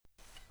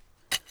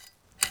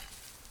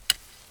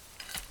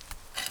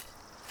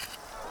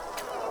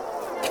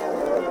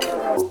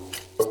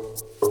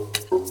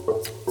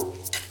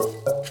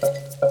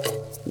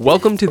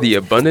Welcome to the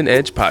Abundant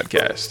Edge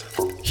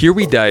podcast. Here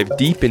we dive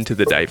deep into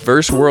the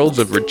diverse worlds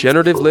of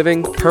regenerative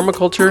living,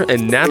 permaculture,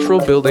 and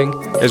natural building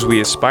as we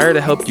aspire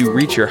to help you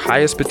reach your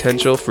highest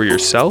potential for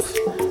yourself,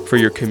 for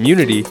your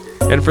community,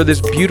 and for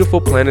this beautiful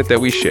planet that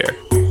we share.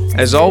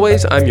 As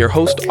always, I'm your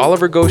host,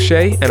 Oliver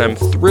Gaucher, and I'm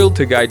thrilled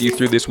to guide you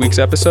through this week's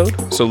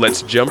episode, so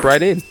let's jump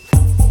right in.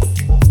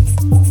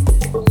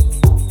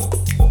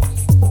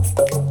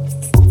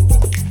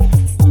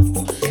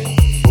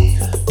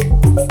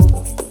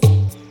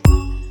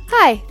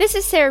 Hi, this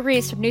is Sarah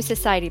Reeves from New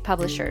Society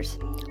Publishers.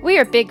 We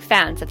are big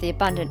fans of the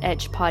Abundant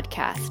Edge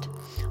podcast.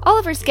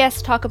 Oliver's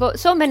guests talk about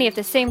so many of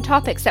the same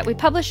topics that we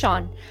publish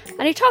on,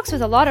 and he talks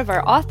with a lot of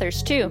our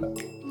authors too.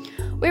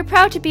 We're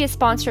proud to be a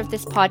sponsor of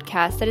this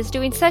podcast that is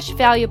doing such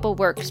valuable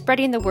work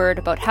spreading the word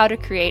about how to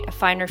create a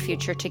finer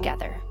future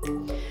together.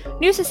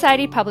 New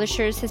Society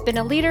Publishers has been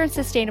a leader in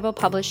sustainable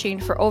publishing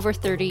for over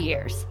 30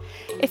 years.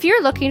 If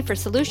you're looking for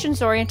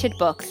solutions-oriented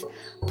books,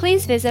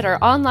 please visit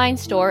our online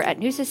store at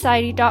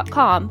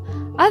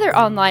newsociety.com, other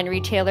online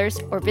retailers,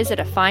 or visit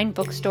a fine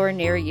bookstore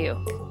near you.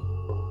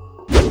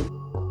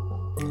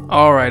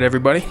 All right,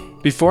 everybody.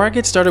 Before I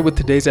get started with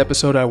today's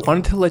episode, I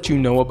wanted to let you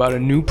know about a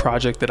new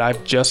project that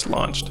I've just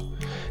launched.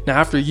 Now,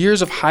 after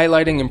years of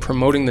highlighting and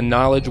promoting the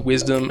knowledge,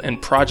 wisdom,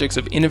 and projects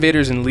of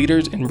innovators and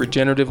leaders in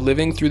regenerative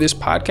living through this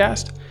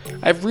podcast,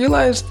 I've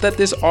realized that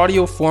this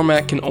audio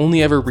format can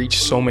only ever reach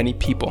so many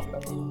people.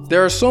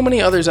 There are so many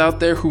others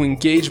out there who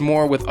engage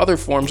more with other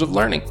forms of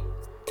learning.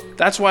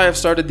 That's why I've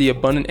started the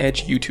Abundant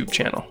Edge YouTube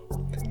channel.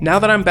 Now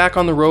that I'm back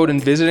on the road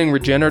and visiting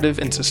regenerative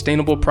and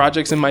sustainable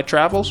projects in my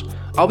travels,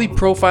 I'll be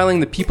profiling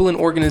the people and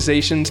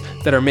organizations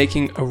that are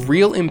making a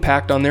real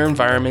impact on their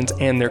environments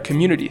and their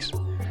communities.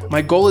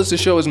 My goal is to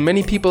show as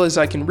many people as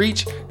I can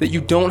reach that you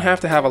don't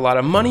have to have a lot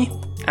of money,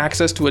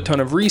 access to a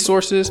ton of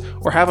resources,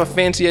 or have a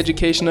fancy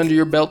education under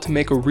your belt to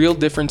make a real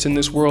difference in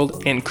this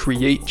world and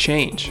create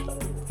change.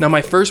 Now,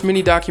 my first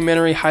mini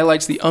documentary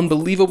highlights the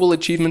unbelievable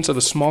achievements of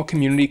a small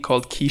community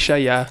called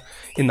Quixaya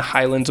in the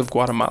highlands of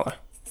Guatemala.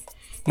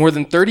 More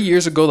than 30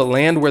 years ago, the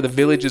land where the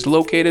village is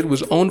located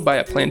was owned by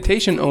a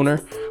plantation owner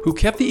who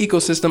kept the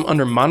ecosystem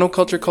under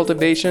monoculture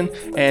cultivation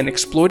and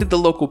exploited the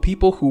local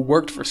people who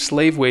worked for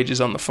slave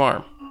wages on the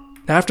farm.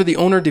 After the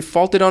owner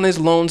defaulted on his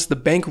loans, the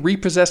bank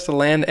repossessed the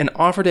land and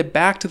offered it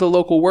back to the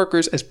local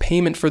workers as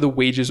payment for the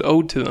wages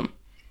owed to them.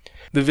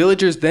 The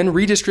villagers then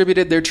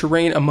redistributed their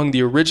terrain among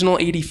the original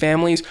 80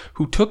 families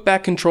who took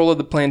back control of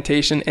the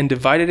plantation and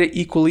divided it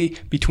equally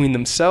between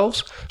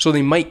themselves so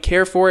they might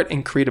care for it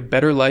and create a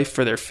better life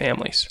for their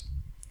families.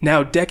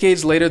 Now,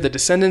 decades later, the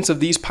descendants of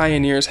these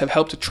pioneers have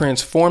helped to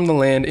transform the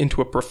land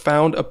into a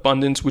profound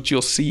abundance, which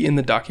you'll see in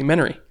the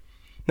documentary.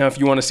 Now, if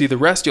you want to see the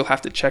rest, you'll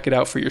have to check it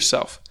out for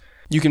yourself.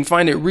 You can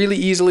find it really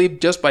easily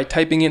just by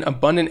typing in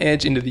Abundant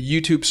Edge into the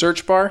YouTube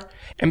search bar,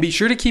 and be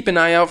sure to keep an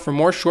eye out for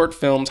more short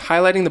films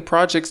highlighting the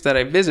projects that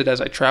I visit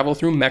as I travel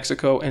through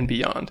Mexico and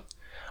beyond.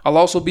 I'll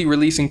also be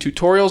releasing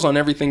tutorials on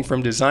everything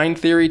from design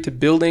theory to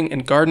building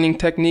and gardening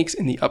techniques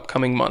in the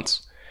upcoming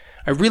months.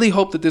 I really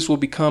hope that this will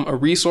become a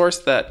resource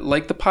that,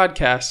 like the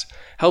podcast,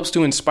 helps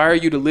to inspire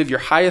you to live your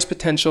highest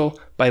potential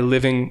by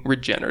living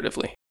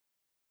regeneratively.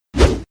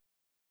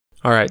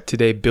 All right,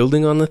 today,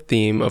 building on the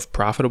theme of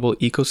profitable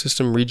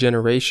ecosystem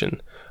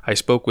regeneration, I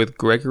spoke with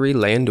Gregory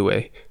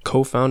Landua,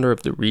 co-founder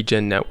of the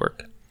Regen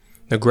network.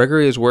 Now,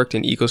 Gregory has worked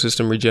in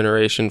ecosystem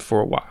regeneration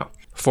for a while,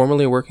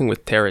 formerly working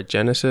with Terra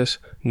Genesis,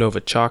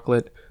 Nova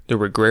Chocolate, the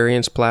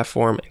Regrarians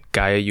platform, and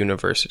Gaia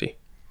University.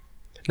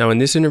 Now, in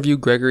this interview,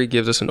 Gregory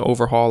gives us an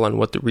overhaul on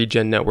what the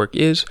Regen network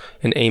is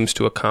and aims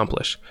to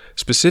accomplish.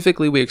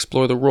 Specifically, we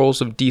explore the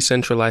roles of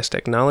decentralized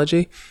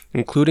technology,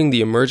 including the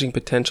emerging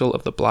potential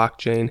of the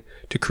blockchain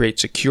to create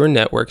secure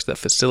networks that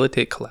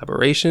facilitate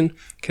collaboration,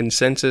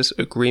 consensus,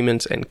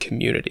 agreements, and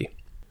community.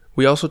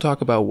 We also talk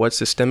about what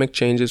systemic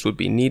changes would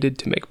be needed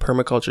to make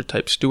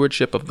permaculture-type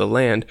stewardship of the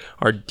land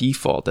our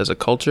default as a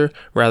culture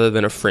rather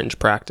than a fringe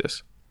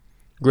practice.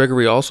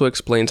 Gregory also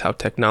explains how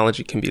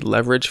technology can be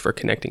leveraged for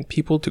connecting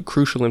people to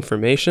crucial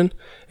information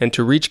and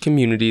to reach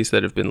communities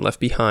that have been left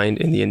behind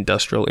in the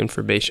industrial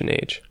information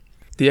age.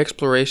 The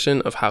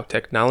exploration of how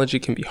technology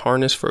can be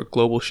harnessed for a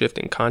global shift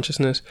in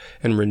consciousness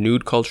and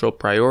renewed cultural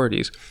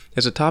priorities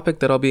is a topic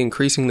that I'll be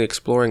increasingly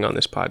exploring on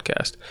this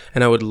podcast,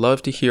 and I would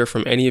love to hear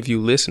from any of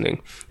you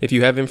listening if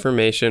you have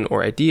information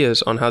or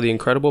ideas on how the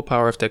incredible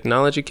power of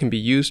technology can be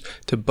used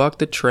to buck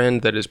the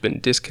trend that has been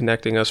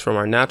disconnecting us from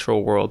our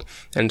natural world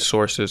and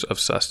sources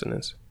of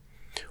sustenance.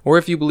 Or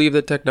if you believe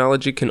that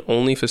technology can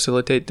only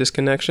facilitate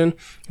disconnection,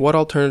 what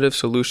alternative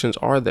solutions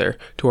are there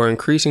to our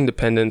increasing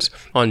dependence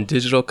on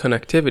digital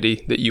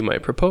connectivity that you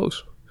might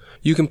propose?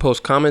 You can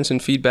post comments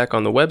and feedback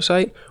on the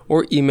website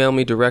or email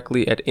me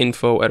directly at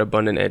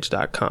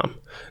info@abundantedge.com.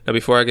 Now,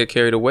 before I get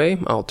carried away,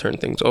 I'll turn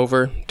things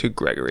over to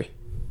Gregory.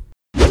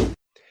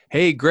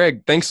 Hey,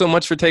 Greg, thanks so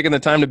much for taking the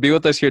time to be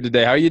with us here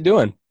today. How are you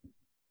doing?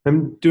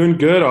 I'm doing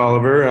good,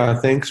 Oliver.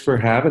 Thanks for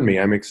having me.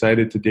 I'm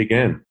excited to dig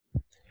in.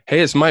 Hey,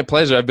 it's my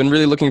pleasure. I've been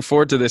really looking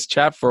forward to this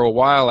chat for a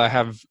while. I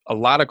have a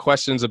lot of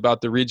questions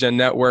about the Regen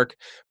network,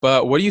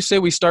 but what do you say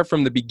we start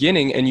from the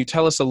beginning and you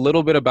tell us a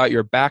little bit about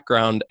your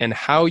background and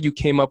how you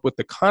came up with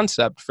the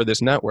concept for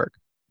this network?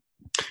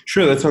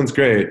 Sure, that sounds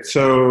great.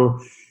 So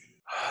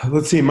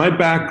let's see, my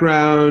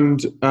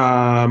background,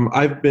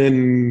 I've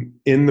been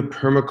in the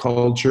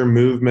permaculture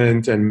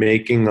movement and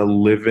making a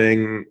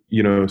living,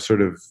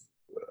 sort of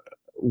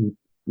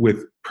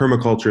with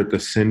permaculture at the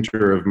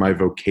center of my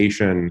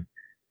vocation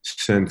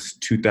since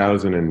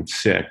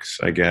 2006,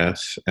 I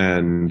guess.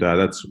 And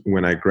that's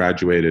when I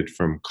graduated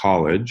from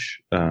college.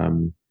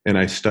 And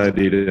I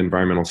studied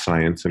environmental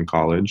science in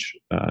college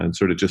and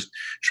sort of just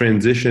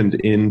transitioned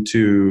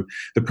into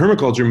the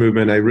permaculture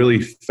movement. I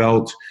really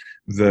felt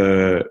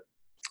the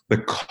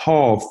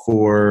call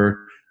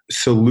for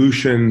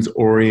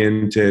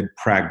solutions-oriented,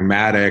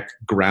 pragmatic,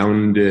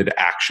 grounded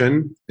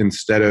action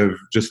instead of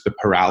just the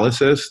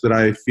paralysis that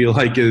I feel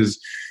like is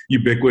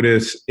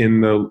ubiquitous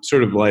in the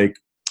sort of like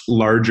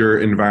larger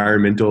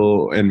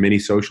environmental and many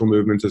social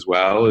movements as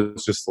well.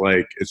 It's just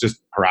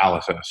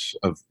paralysis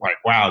of like,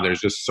 wow,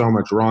 there's just so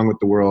much wrong with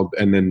the world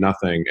and then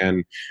nothing.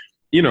 And,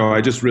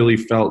 I just really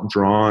felt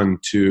drawn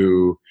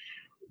to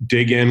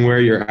dig in where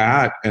you're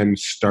at and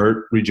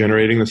start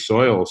regenerating the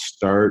soil,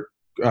 start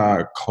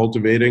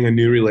cultivating a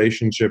new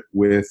relationship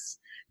with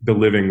the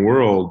living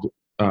world,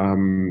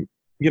 and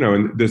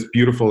this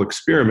beautiful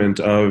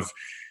experiment of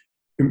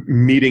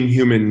meeting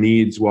human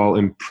needs while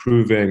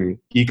improving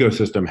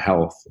ecosystem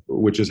health,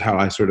 which is how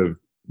I sort of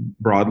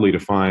broadly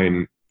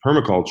define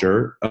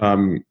permaculture,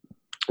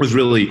 was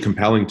really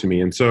compelling to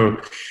me. And so,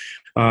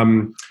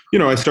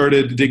 I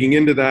started digging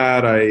into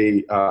that.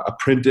 I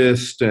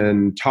apprenticed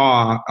and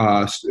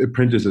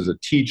apprenticed as a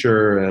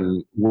teacher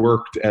and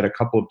worked at a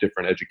couple of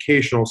different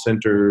educational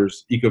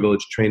centers, Eco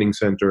Village Training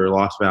Center,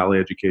 Lost Valley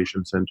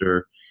Education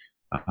Center.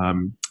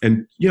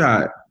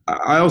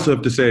 I also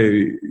have to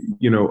say,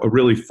 a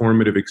really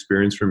formative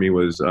experience for me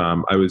was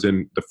I was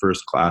in the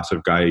first class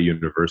of Gaia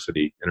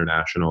University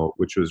International,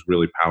 which was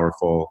really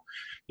powerful,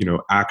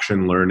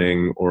 action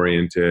learning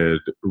oriented,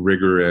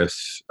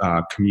 rigorous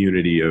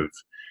community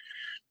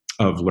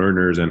of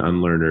learners and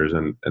unlearners.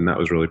 And that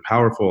was really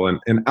powerful.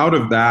 And out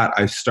of that,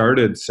 I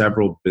started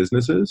several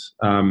businesses,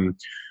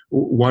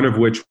 one of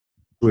which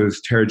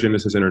was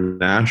Genesis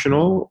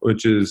International,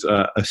 which is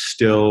a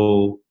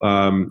still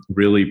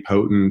really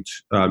potent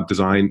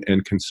design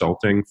and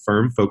consulting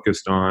firm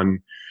focused on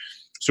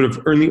sort of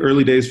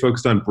early days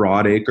focused on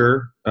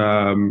broadacre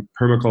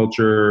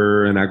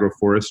permaculture and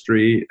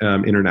agroforestry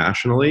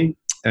internationally,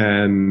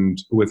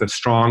 and with a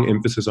strong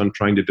emphasis on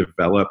trying to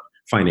develop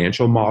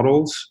financial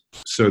models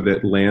so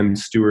that land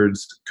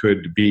stewards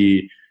could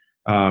be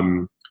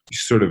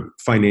sort of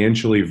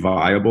financially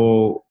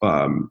viable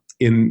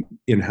in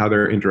how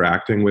they're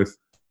interacting with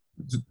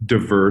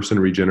diverse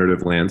and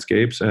regenerative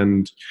landscapes.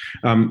 And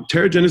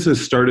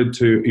Genesis started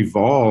to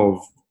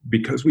evolve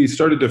because we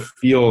started to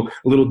feel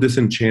a little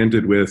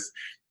disenchanted with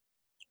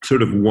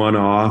sort of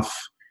one-off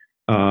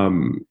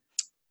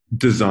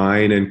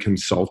design and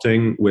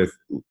consulting with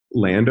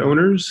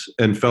landowners,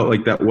 and felt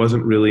like that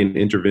wasn't really an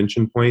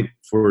intervention point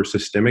for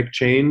systemic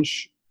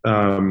change.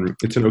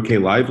 It's an okay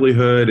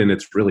livelihood and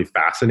it's really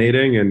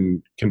fascinating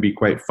and can be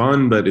quite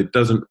fun, but it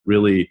doesn't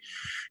really,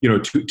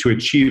 to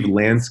achieve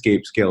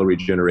landscape scale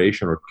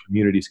regeneration or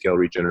community scale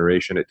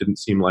regeneration, it didn't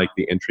seem like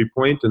the entry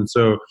point. And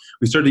so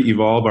we started to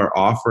evolve our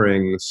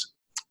offerings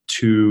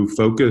to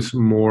focus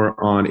more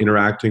on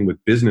interacting with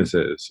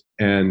businesses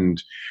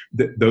and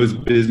those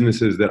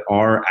businesses that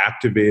are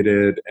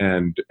activated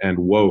and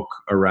woke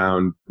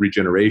around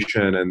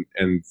regeneration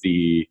and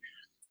the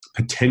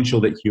potential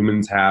that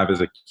humans have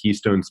as a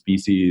keystone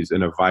species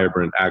in a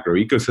vibrant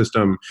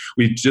agroecosystem.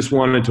 We just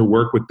wanted to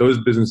work with those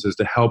businesses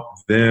to help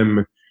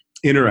them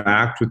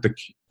interact with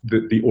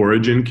the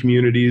origin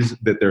communities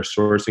that they're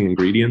sourcing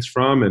ingredients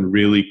from, and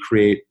really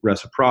create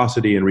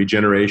reciprocity and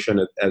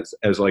regeneration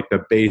as like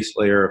the base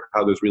layer of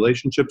how those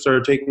relationships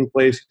are taking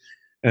place.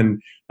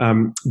 And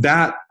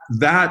that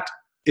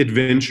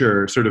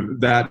adventure, sort of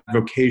that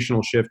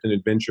vocational shift and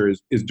adventure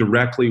is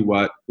directly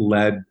what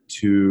led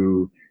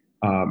to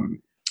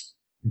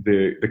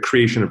the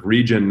creation of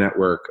Regen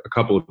Network a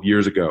couple of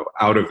years ago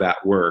out of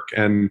that work.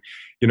 And,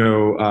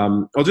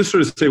 I'll just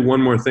sort of say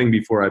one more thing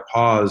before I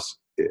pause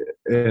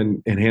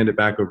and hand it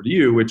back over to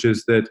you, which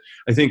is that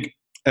I think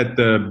at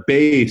the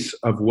base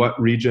of what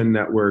Regen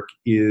Network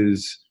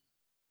is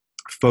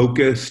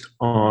focused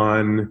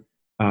on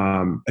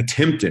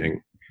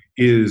attempting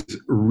is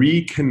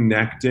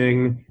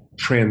reconnecting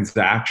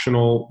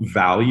transactional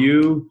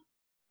value,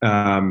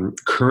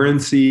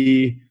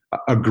 currency,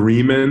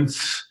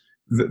 agreements,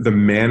 the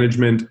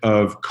management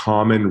of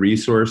common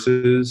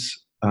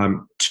resources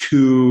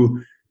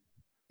to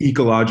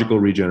ecological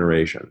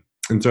regeneration.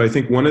 And so I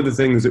think one of the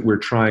things that we're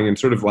trying, and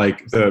sort of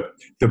like the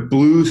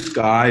blue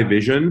sky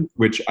vision,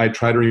 which I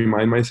try to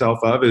remind myself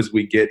of as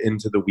we get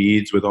into the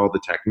weeds with all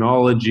the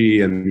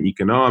technology and the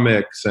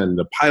economics and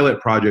the pilot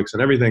projects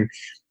and everything,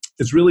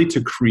 is really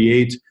to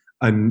create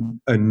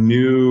a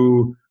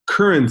new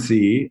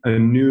currency, a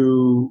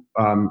new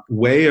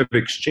way of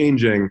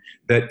exchanging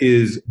that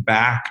is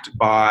backed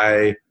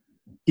by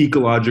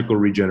ecological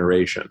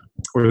regeneration.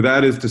 Or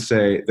that is to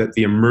say that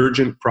the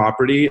emergent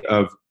property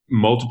of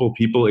multiple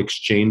people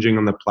exchanging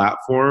on the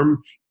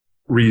platform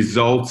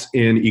results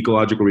in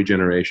ecological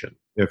regeneration.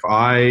 If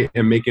I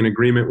am making an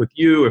agreement with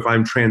you, if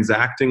I'm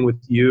transacting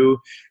with you,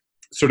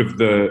 sort of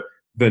the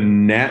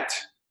net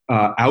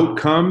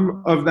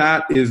outcome of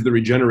that is the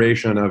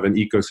regeneration of an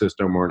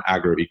ecosystem or an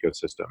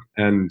agro-ecosystem.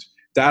 And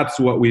that's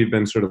what we've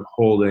been sort of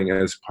holding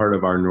as part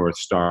of our North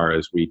Star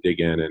as we dig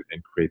in and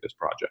create this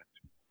project.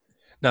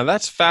 Now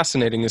that's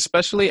fascinating,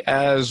 especially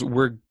as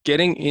we're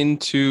getting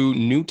into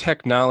new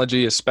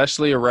technology,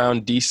 especially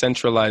around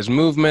decentralized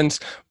movements,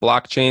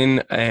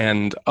 blockchain,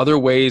 and other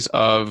ways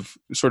of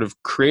sort of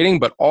creating,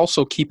 but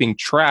also keeping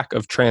track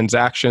of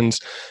transactions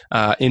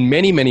in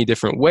many, many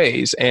different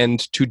ways.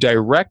 And to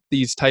direct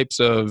these types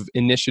of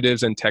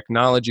initiatives and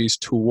technologies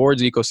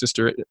towards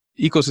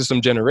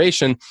ecosystem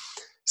generation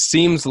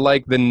seems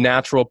like the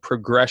natural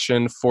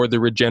progression for the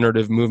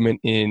regenerative movement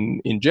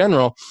in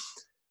general.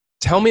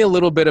 Tell me a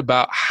little bit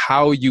about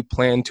how you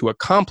plan to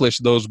accomplish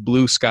those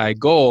blue sky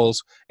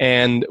goals,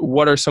 and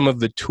what are some of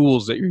the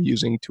tools that you're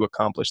using to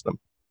accomplish them?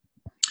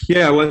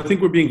 Yeah, well, I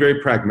think we're being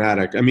very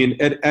pragmatic. I mean,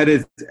 at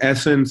its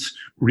essence,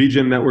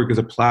 Regen Network is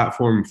a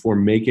platform for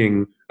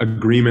making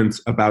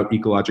agreements about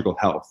ecological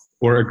health,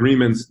 or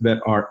agreements that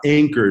are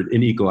anchored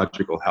in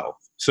ecological health.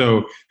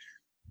 So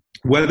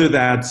whether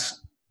that's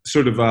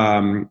sort of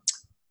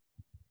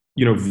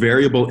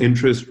variable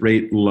interest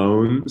rate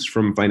loans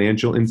from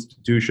financial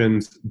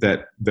institutions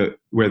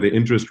where the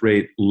interest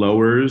rate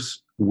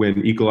lowers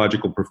when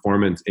ecological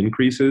performance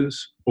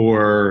increases,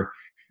 or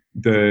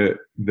the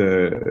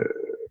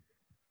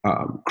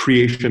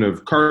creation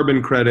of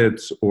carbon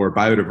credits or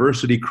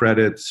biodiversity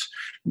credits,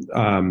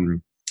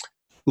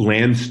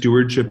 land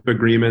stewardship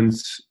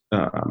agreements,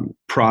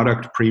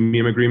 product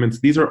premium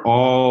agreements. These are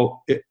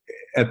all,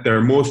 at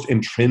their most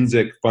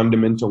intrinsic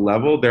fundamental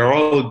level, they're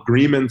all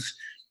agreements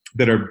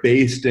that are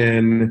based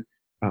in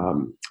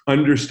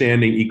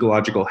understanding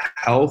ecological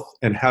health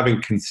and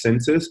having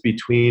consensus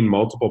between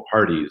multiple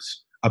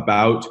parties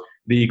about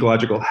the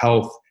ecological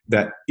health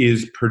that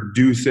is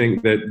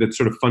producing, that's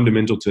sort of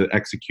fundamental to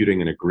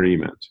executing an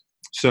agreement.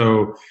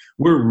 So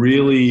we're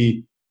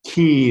really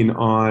keen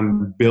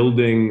on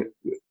building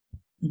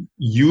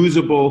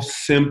usable,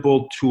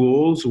 simple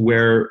tools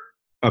where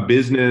a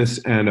business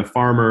and a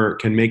farmer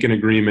can make an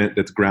agreement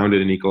that's grounded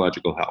in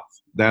ecological health.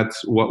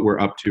 That's what we're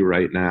up to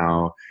right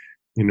now.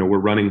 We're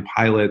running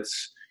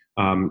pilots.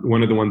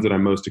 One of the ones that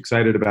I'm most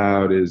excited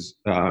about is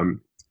a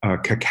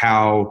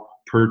cacao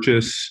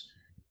purchase,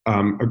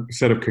 a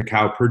set of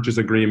cacao purchase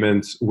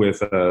agreements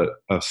with a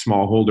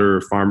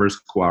smallholder farmers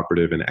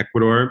cooperative in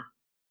Ecuador,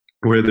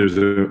 where there's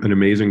an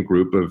amazing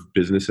group of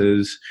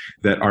businesses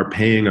that are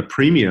paying a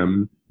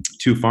premium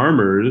to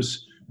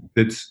farmers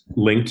that's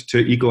linked to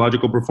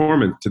ecological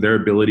performance, to their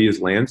ability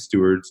as land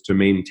stewards to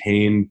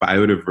maintain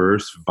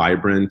biodiverse,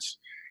 vibrant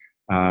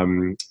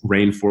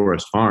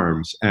rainforest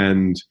farms.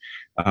 And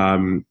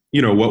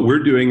what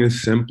we're doing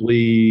is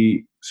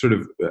simply sort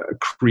of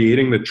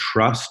creating the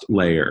trust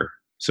layer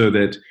so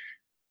that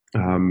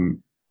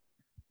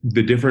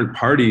the different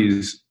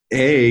parties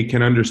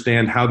can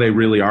understand how they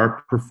really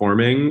are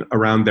performing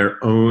around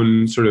their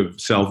own sort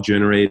of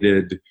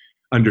self-generated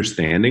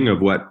understanding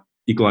of what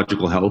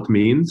ecological health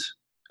means,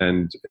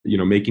 and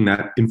making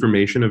that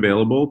information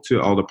available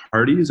to all the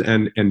parties,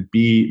 and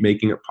B,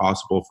 making it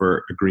possible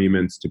for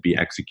agreements to be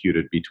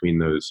executed between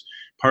those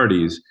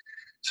parties.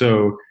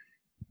 So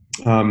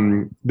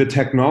the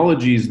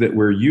technologies that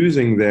we're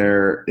using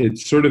there,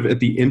 it's sort of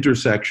at the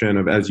intersection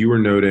of, as you were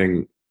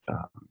noting,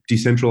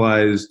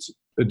 decentralized,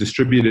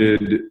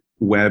 distributed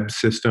web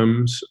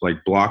systems like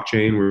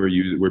blockchain, where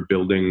we're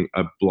building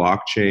a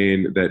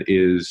blockchain that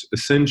is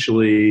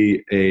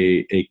essentially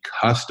a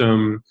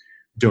custom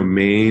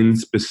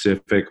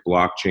domain-specific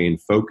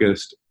blockchain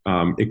focused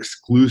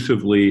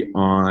exclusively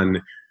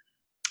on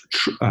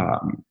a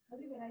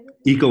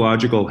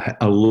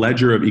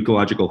ledger of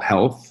ecological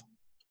health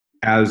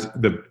as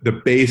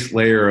the base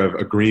layer of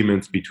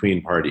agreements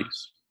between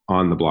parties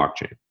on the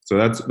blockchain. So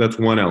that's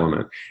one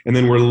element. And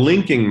then we're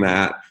linking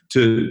that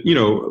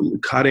to,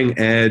 cutting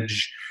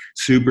edge,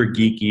 super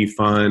geeky,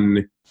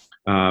 fun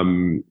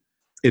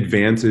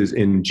advances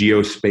in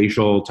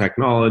geospatial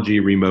technology,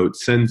 remote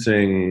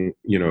sensing,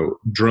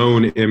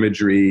 drone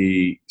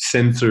imagery,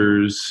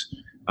 sensors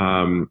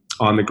on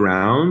the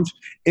ground.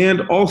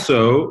 And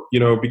also,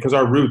 because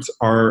our roots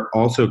are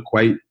also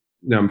quite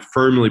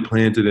firmly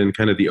planted in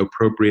kind of the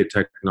appropriate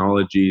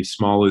technology,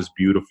 small is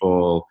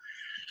beautiful,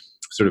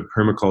 sort of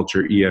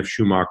permaculture, E.F.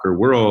 Schumacher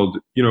world,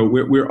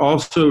 we're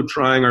also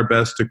trying our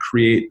best to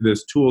create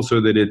this tool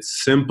so that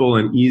it's simple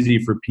and easy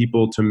for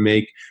people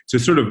to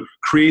sort of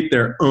create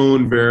their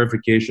own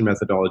verification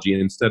methodology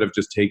instead of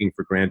just taking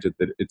for granted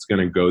that it's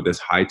going to go this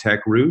high-tech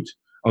route.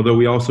 Although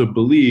we also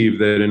believe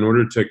that in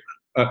order to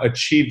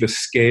achieve the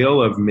scale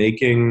of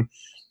making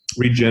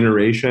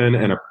regeneration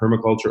and a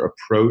permaculture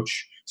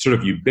approach sort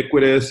of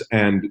ubiquitous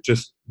and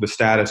just the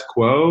status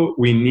quo.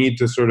 We need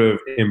to sort of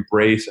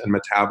embrace and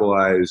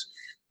metabolize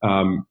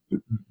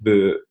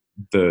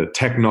the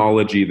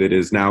technology that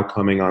is now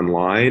coming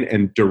online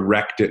and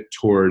direct it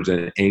towards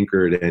an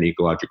anchored and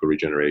ecological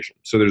regeneration.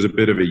 So there's a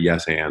bit of a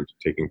yes and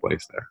taking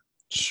place there.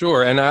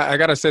 Sure. And I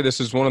got to say, this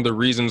is one of the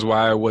reasons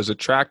why I was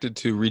attracted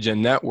to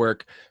Regen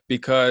Network,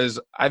 because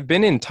I've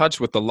been in touch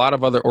with a lot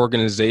of other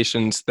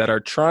organizations that are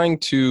trying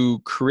to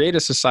create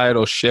a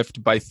societal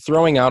shift by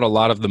throwing out a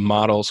lot of the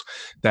models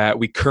that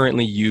we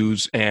currently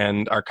use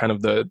and are kind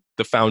of the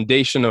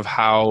foundation of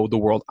how the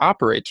world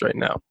operates right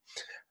now.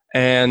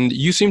 And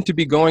you seem to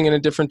be going in a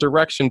different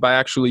direction by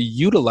actually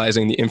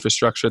utilizing the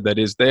infrastructure that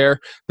is there,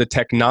 the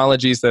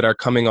technologies that are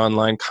coming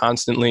online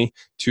constantly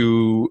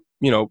to,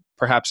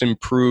 perhaps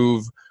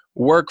improve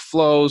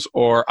workflows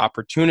or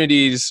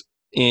opportunities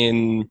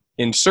in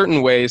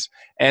certain ways,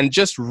 and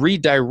just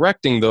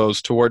redirecting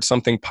those towards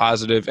something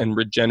positive and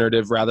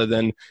regenerative rather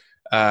than,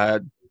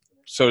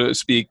 so to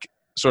speak,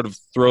 sort of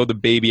throw the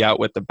baby out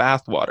with the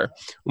bathwater.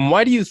 And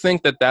why do you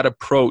think that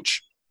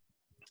approach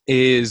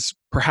is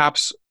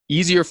perhaps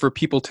easier for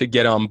people to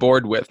get on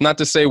board with? Not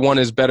to say one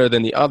is better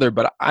than the other,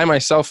 but I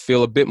myself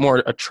feel a bit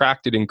more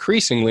attracted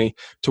increasingly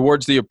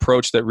towards the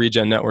approach that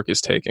Regen Network is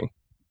taking.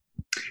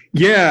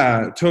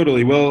 Yeah,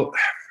 totally. Well,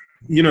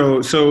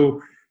 so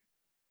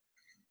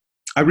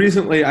I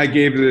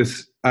gave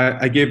this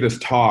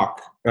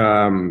talk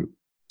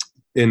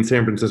in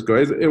San Francisco.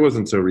 It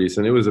wasn't so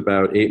recent. It was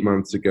about 8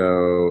 months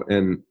ago.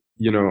 And,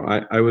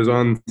 I was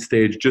on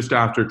stage just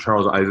after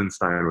Charles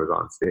Eisenstein was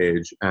on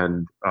stage,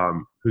 and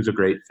who's a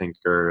great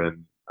thinker.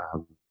 And,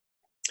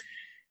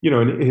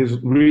 in his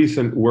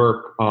recent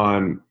work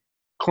on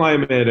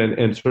climate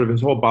and sort of his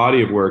whole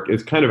body of work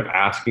is kind of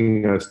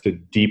asking us to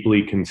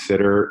deeply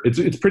consider,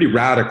 it's pretty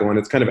radical, and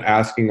it's kind of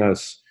asking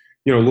us,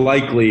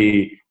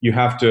 likely you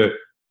have to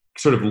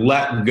sort of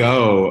let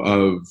go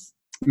of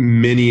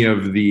many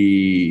of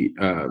the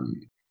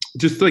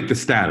just like the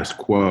status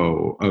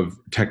quo of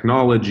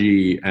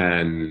technology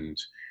and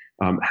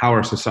how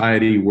our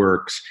society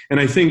works. And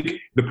I think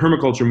the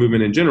permaculture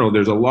movement in general,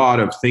 there's a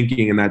lot of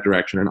thinking in that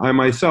direction. And I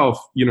myself,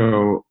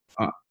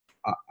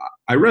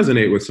 I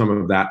resonate with some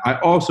of that. I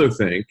also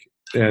think,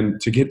 and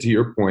to get to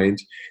your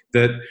point,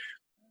 that,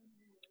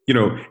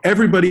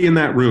 everybody in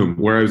that room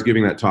where I was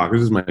giving that talk,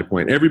 this is my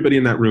point, everybody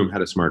in that room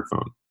had a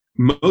smartphone.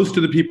 Most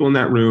of the people in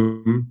that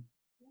room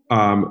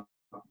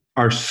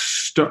are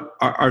sort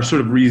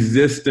of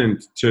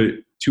resistant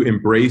to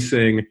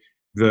embracing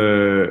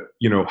the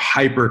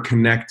hyper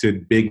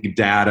connected big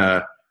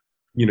data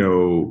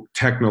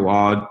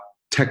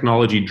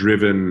technology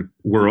driven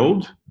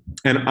world.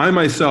 And I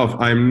myself,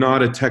 I'm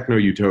not a techno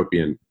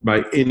utopian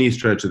by any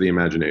stretch of the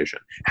imagination.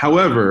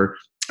 However,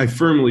 I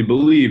firmly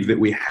believe that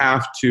we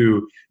have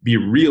to be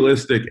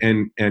realistic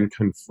and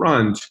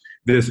confront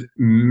this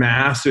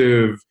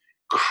massive,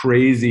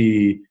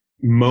 crazy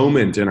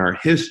moment in our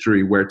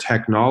history where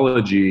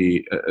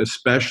technology,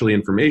 especially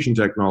information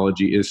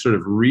technology, is sort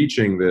of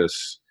reaching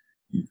this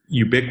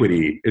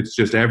ubiquity. It's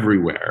just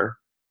everywhere.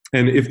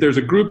 And if there's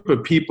a group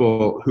of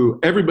people who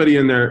everybody's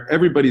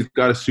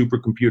got a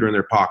supercomputer in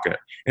their pocket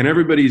and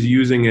everybody's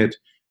using it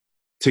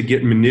to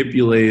get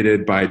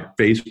manipulated by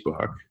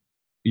Facebook,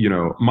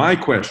 my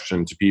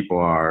question to people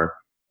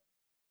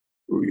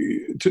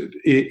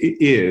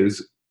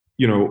is,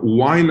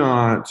 why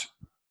not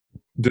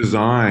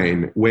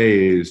design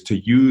ways to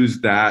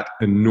use that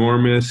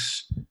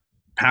enormous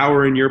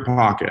power in your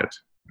pocket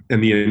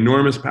and the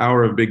enormous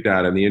power of big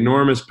data and the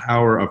enormous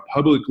power of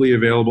publicly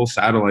available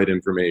satellite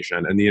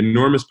information and the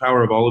enormous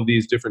power of all of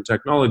these different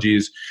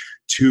technologies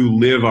to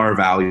live our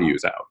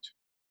values out,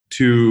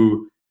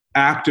 to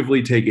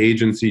actively take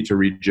agency to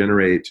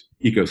regenerate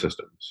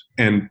ecosystems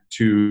and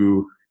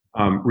to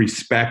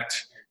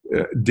respect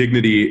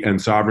dignity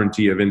and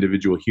sovereignty of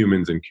individual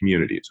humans and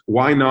communities.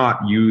 Why not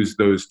use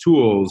those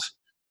tools?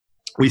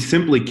 We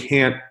simply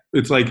can't.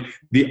 It's like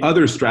the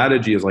other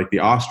strategy is like the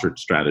ostrich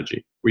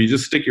strategy, where you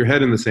just stick your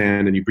head in the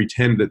sand and you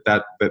pretend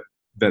that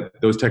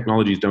those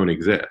technologies don't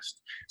exist.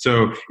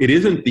 So it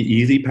isn't the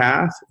easy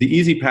path. The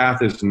easy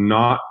path is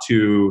not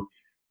to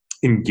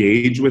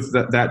engage with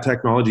that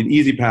technology. The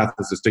easy path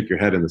is to stick your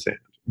head in the sand.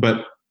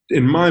 But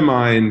in my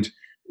mind,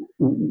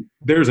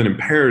 there's an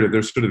imperative,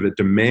 there's sort of a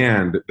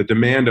demand. The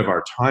demand of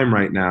our time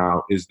right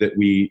now is that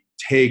we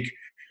take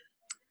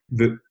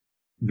the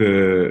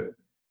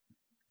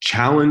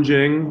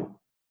challenging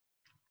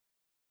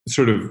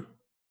sort of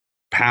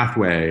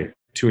pathway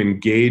to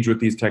engage with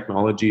these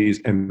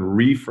technologies and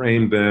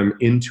reframe them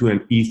into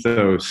an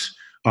ethos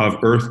of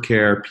earth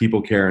care,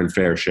 people care, and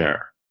fair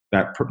share.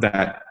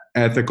 That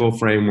ethical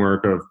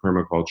framework of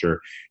permaculture.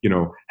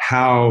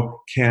 How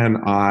can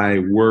I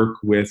work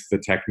with the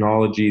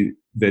technology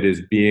that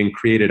is being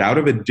created out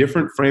of a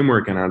different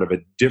framework and out of a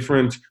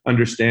different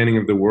understanding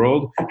of the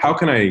world? How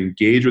can I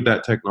engage with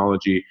that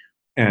technology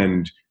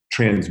and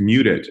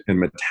transmute it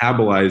and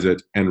metabolize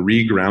it and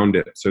reground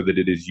it so that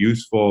it is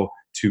useful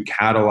to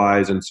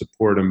catalyze and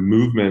support a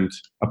movement,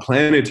 a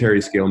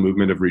planetary scale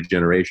movement of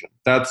regeneration?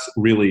 That's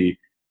really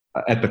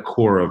at the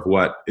core of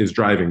what is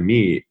driving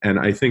me, and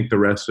I think the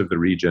rest of the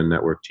Regen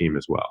Network team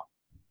as well.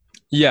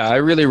 Yeah, I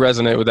really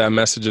resonate with that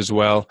message as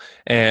well.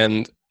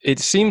 And it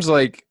seems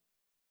like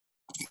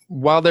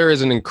while there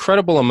is an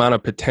incredible amount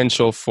of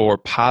potential for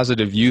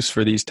positive use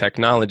for these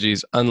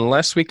technologies,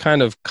 unless we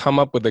kind of come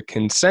up with a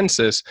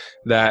consensus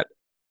that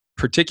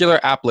particular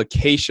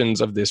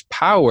applications of this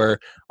power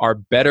are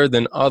better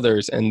than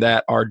others and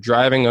that are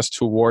driving us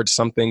towards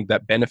something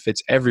that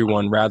benefits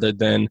everyone rather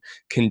than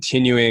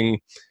continuing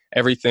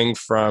everything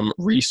from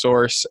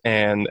resource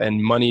and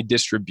money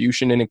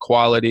distribution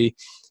inequality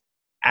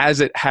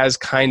as it has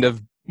kind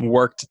of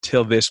worked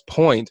till this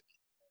point.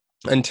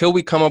 Until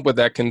we come up with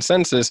that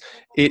consensus,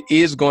 it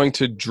is going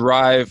to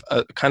drive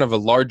a kind of a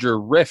larger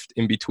rift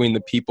in between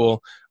the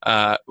people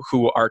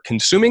who are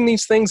consuming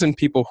these things and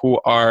people who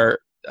are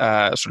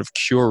sort of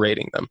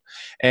curating them.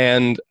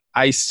 And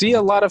I see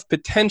a lot of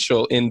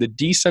potential in the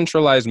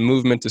decentralized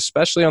movement,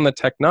 especially on the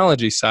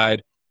technology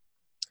side,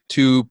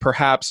 to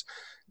perhaps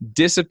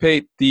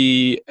dissipate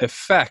the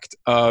effect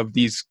of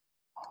these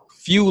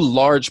few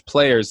large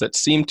players that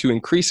seem to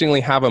increasingly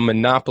have a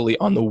monopoly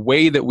on the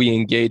way that we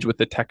engage with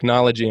the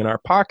technology in our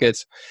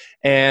pockets,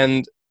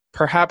 and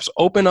perhaps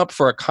open up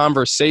for a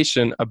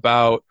conversation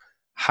about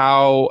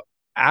how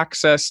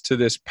access to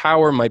this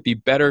power might be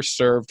better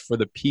served for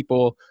the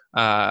people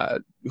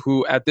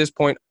who at this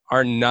point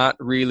are not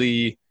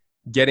really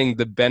getting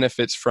the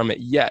benefits from it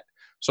yet.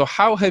 So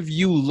how have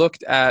you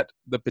looked at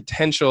the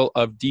potential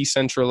of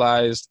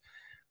decentralized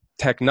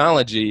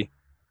technology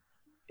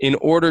in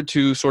order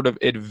to sort of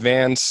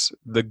advance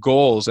the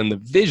goals and the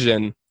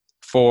vision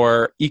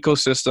for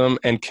ecosystem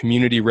and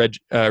community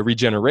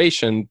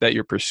regeneration that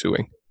you're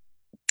pursuing?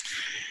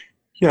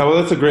 Yeah, well,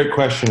 that's a great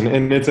question,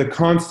 and it's a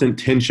constant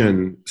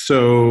tension.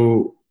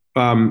 So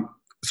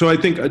I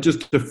think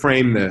just to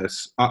frame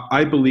this,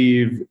 I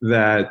believe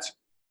that,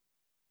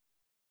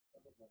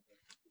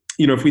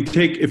 if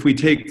we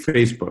take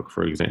Facebook,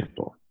 for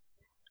example,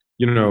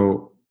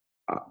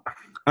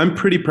 I'm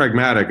pretty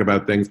pragmatic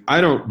about things. I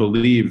don't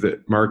believe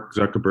that Mark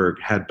Zuckerberg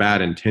had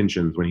bad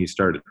intentions when he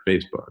started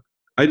Facebook.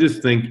 I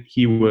just think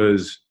he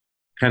was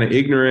kind of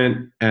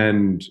ignorant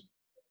and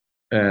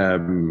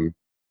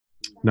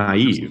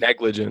naive.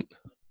 Negligent.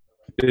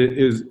 It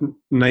is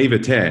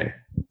naivete.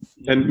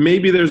 And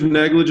maybe there's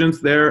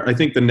negligence there. I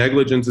think the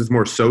negligence is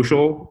more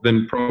social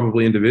than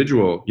probably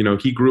individual.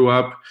 He grew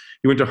up,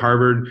 he went to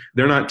Harvard.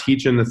 They're not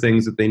teaching the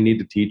things that they need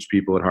to teach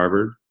people at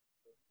Harvard.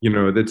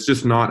 That's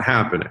just not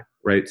happening,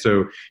 right?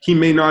 So he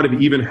may not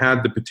have even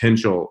had the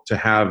potential to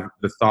have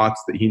the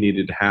thoughts that he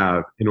needed to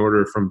have in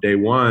order from day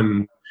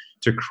one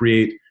to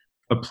create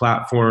a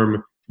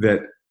platform that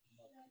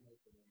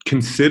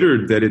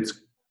considered that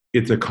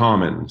it's a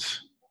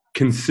commons,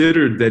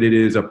 considered that it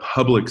is a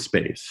public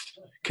space,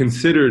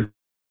 considered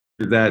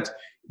that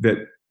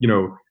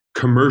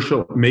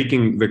commercial,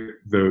 making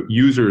the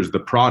users the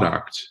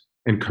product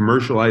and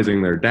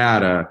commercializing their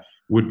data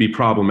would be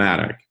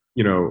problematic.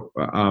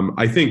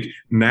 I think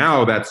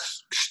now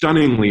that's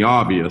stunningly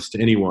obvious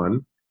to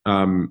anyone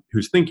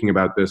who's thinking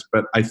about this,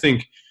 but I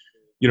think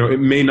it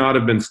may not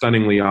have been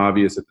stunningly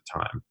obvious at the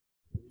time.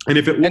 And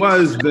if it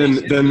was,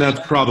 then that's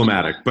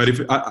problematic. But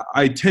if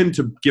I tend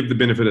to give the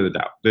benefit of the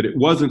doubt that it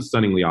wasn't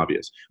stunningly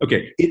obvious.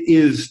 Okay, it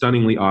is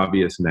stunningly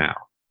obvious now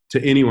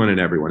to anyone and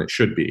everyone. It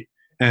should be.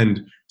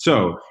 And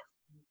so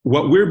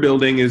what we're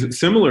building is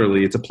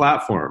similarly, it's a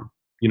platform.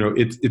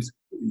 It's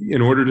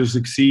in order to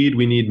succeed,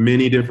 we need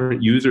many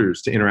different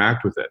users to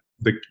interact with it.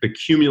 The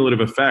cumulative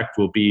effect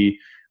will be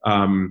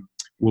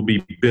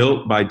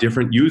built by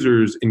different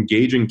users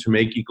engaging to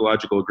make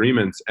ecological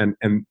agreements, and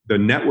the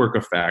network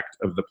effect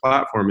of the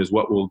platform is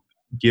what will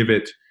give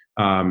it,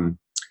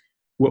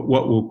 what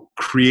will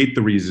create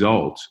the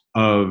result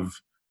of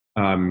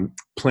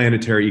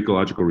planetary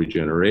ecological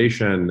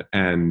regeneration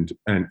and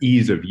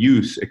ease of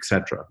use,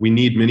 etc. We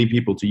need many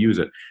people to use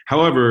it.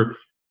 However,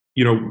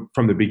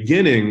 from the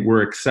beginning,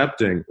 we're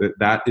accepting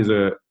that is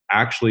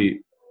actually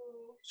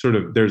sort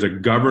of, there's a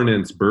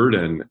governance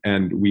burden,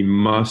 and we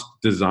must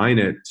design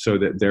it so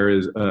that there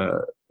is a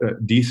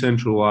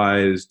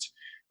decentralized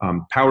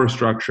power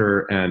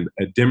structure and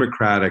a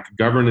democratic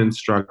governance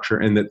structure,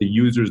 and that the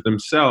users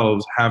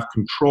themselves have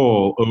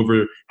control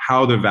over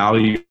how the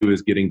value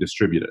is getting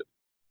distributed.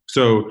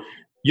 So,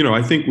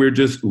 I think we're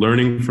just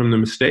learning from the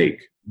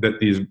mistake that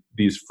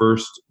these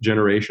first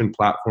generation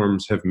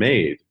platforms have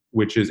made,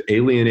 which is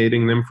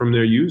alienating them from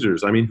their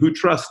users. I mean, who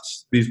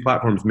trusts these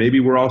platforms? Maybe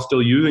we're all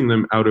still using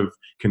them out of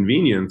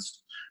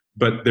convenience,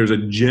 but there's a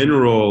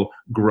general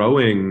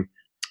growing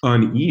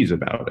unease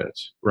about it,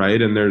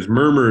 right? And there's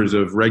murmurs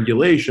of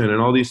regulation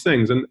and all these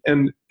things.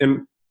 And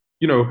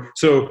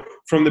so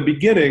from the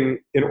beginning,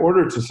 in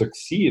order to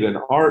succeed in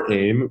our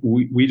aim,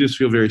 we just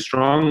feel very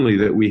strongly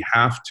that we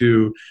have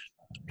to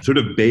sort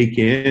of bake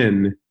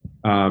in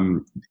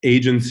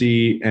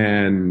agency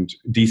and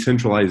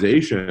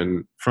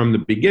decentralization from the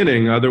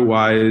beginning.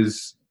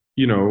 Otherwise,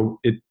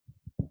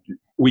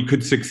 we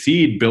could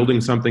succeed building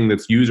something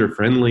that's user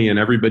friendly and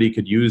everybody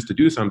could use to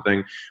do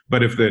something.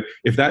 But if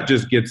that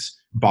just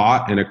gets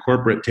bought in a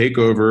corporate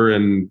takeover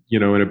and,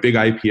 in a big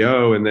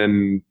IPO. And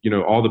then,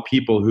 all the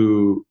people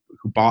who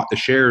bought the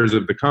shares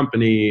of the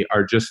company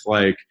are just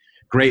like,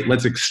 great,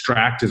 let's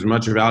extract as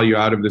much value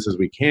out of this as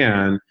we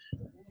can.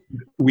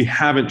 We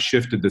haven't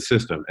shifted the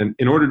system. And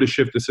in order to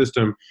shift the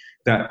system,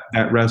 that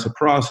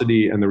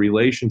reciprocity and the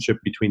relationship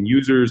between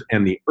users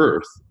and the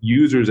earth,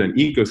 users and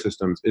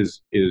ecosystems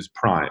is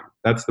prime.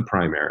 That's the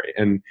primary.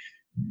 And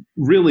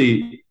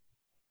really,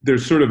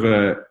 there's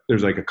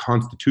like a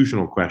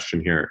constitutional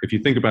question here. If you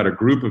think about a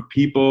group of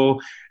people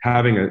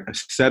having a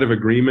set of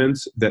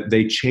agreements that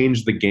they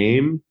change the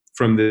game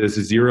from this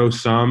zero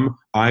sum,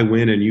 I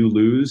win and you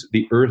lose,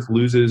 the earth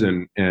loses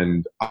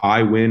and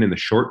I win in the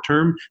short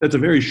term, that's a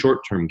very short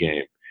term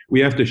game. We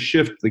have to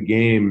shift the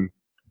game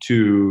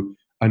to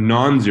a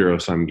non-zero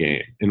sum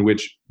game in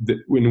which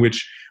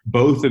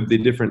both of the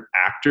different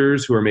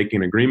actors who are making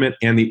an agreement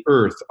and the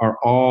earth are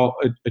all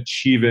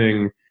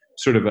achieving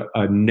sort of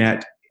a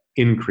net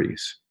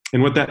increase.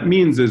 And what that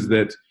means is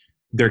that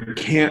there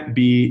can't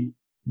be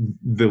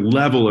the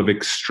level of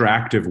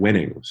extractive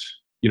winnings.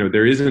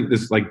 There isn't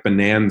this like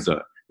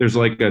bonanza. There's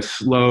like a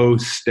slow,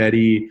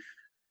 steady,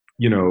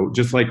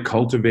 just like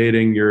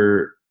cultivating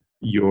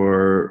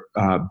your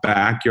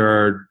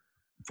backyard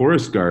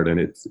forest garden.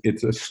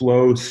 It's a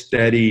slow,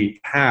 steady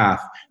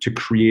path to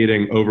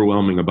creating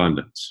overwhelming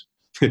abundance.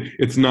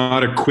 It's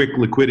not a quick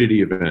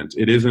liquidity event.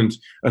 It isn't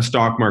a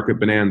stock market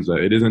bonanza.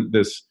 It isn't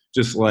this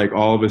just like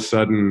all of a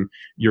sudden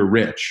you're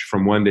rich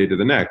from one day to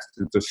the next.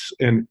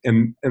 And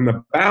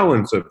the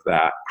balance of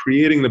that,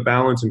 creating the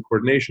balance and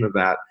coordination of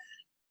that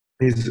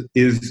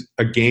is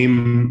a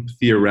game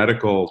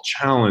theoretical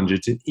challenge.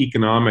 It's an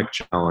economic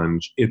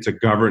challenge. It's a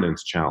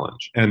governance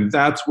challenge. And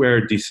that's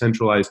where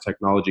decentralized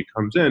technology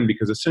comes in,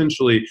 because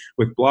essentially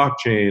with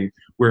blockchain,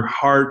 we're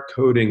hard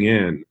coding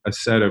in a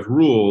set of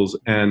rules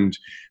and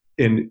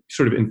in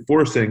sort of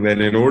enforcing that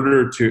in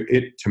order to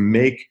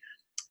make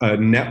a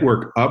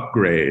network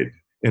upgrade,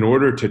 in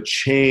order to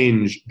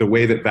change the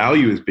way that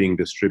value is being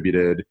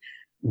distributed,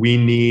 we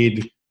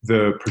need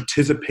the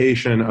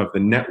participation of the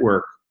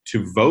network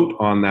to vote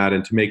on that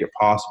and to make it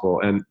possible.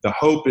 And the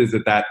hope is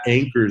that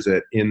anchors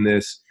it in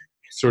this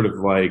sort of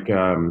like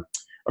a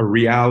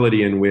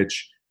reality in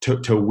which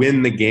to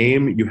win the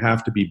game, you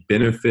have to be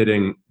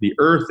benefiting the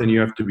earth and you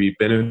have to be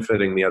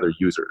benefiting the other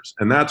users.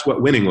 And that's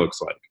what winning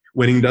looks like.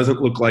 Winning doesn't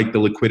look like the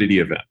liquidity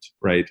event,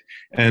 right?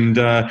 And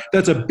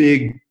that's a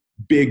big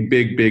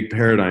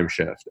paradigm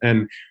shift.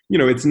 And,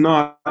 it's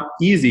not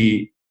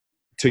easy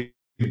to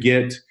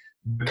get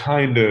the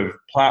kind of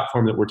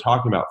platform that we're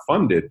talking about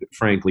funded,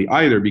 frankly,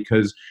 either,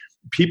 because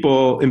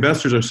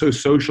investors are so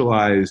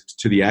socialized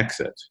to the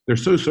exit. They're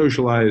so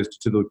socialized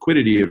to the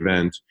liquidity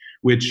event,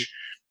 which,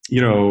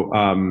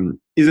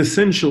 is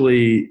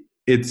essentially,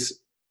 it's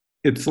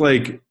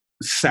like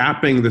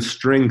sapping the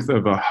strength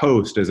of a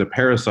host as a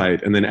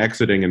parasite and then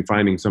exiting and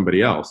finding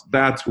somebody else.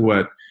 That's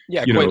what,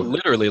 quite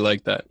literally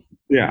like that.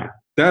 Yeah.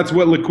 That's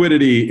what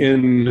liquidity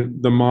in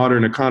the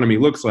modern economy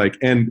looks like.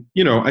 And,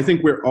 I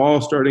think we're all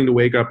starting to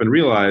wake up and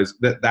realize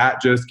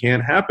that just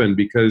can't happen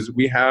because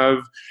we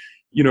have,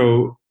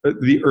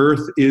 the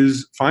earth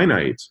is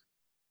finite.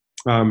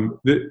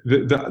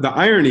 The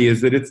irony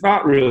is that it's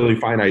not really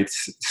finite.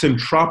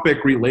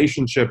 Syntropic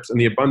relationships and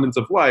the abundance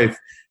of life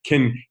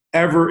can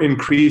ever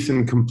increase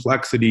in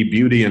complexity,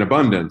 beauty, and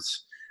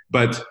abundance.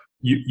 But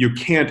you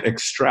can't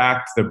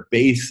extract the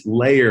base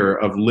layer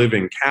of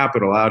living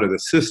capital out of the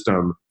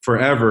system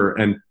forever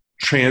and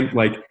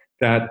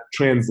that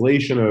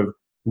translation of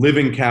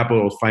living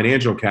capital,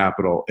 financial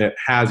capital, it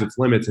has its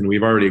limits and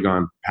we've already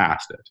gone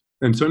past it.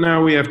 And so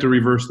now we have to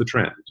reverse the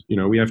trend.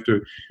 We have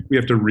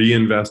to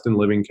reinvest in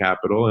living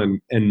capital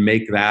and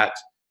make that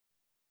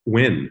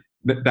win.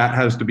 That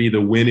has to be the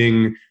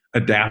winning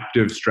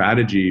adaptive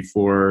strategy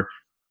for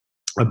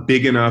a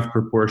big enough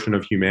proportion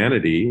of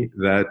humanity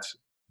that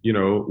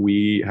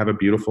we have a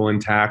beautiful,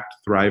 intact,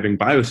 thriving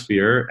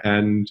biosphere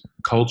and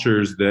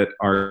cultures that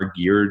are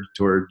geared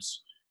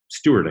towards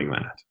stewarding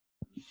that.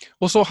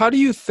 Well, so how do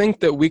you think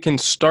that we can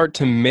start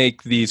to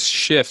make these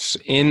shifts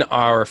in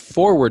our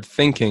forward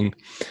thinking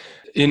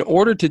in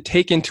order to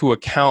take into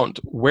account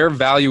where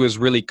value is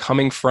really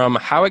coming from,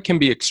 how it can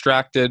be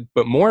extracted,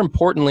 but more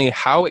importantly,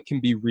 how it can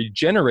be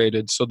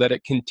regenerated so that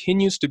it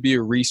continues to be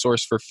a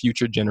resource for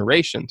future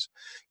generations?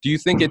 Do you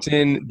think it's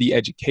in the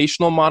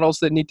educational models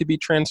that need to be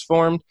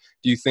transformed?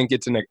 Do you think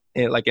it's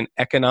like an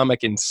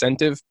economic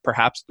incentive,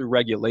 perhaps through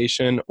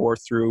regulation or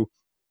through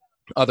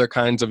other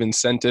kinds of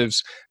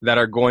incentives that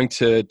are going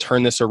to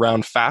turn this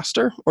around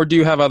faster? Or do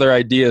you have other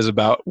ideas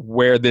about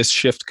where this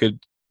shift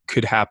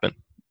could happen?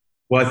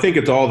 Well, I think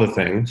it's all the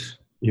things,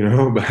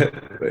 but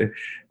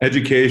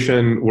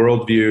education,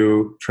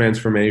 worldview,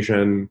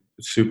 transformation,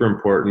 super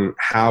important.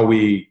 How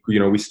we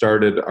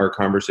started our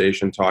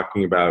conversation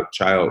talking about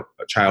child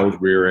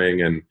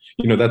rearing, and,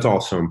 that's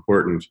also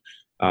important.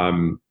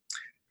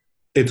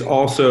 It's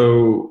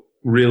also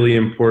really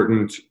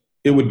important.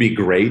 It would be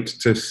great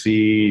to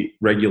see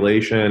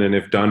regulation, and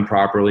if done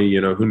properly,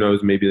 who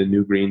knows, maybe the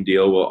new Green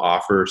Deal will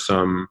offer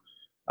some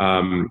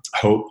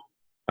hope.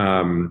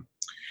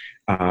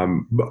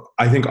 But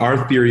I think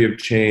our theory of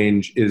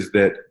change is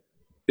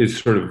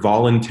sort of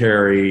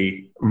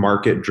voluntary,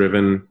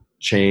 market-driven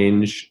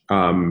change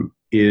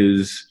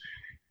is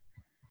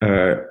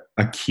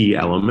a key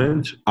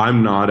element.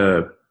 I'm not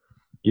a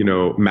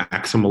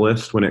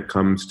maximalist when it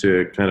comes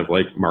to kind of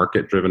like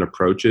market-driven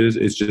approaches.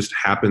 It just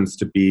happens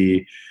to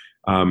be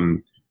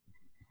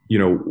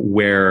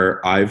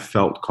where I've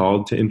felt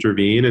called to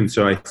intervene. And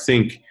so I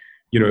think,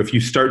 if you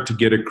start to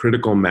get a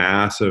critical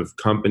mass of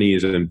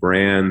companies and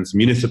brands,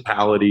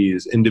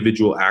 municipalities,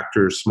 individual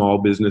actors, small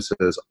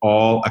businesses,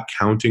 all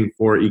accounting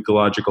for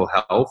ecological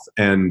health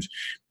and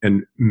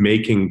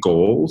making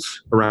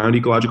goals around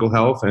ecological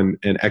health and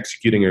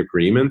executing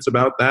agreements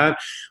about that,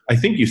 I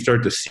think you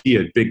start to see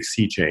a big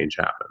sea change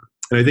happen.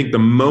 And I think the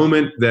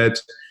moment that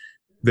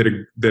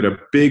a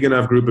big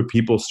enough group of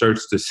people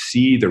starts to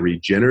see the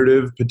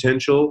regenerative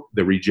potential,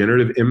 the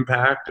regenerative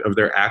impact of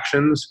their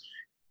actions,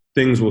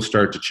 things will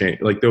start to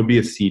change. Like there'll be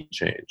a sea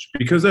change,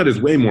 because that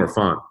is way more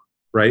fun,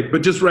 right?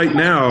 But just right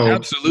now,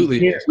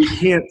 absolutely, we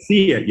can't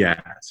see it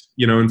yet,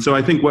 And so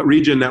I think what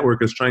Regen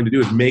Network is trying to do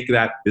is make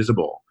that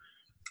visible.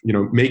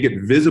 Make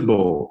it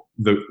visible,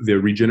 the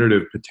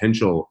regenerative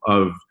potential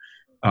of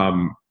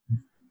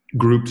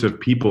groups of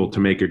people to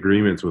make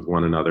agreements with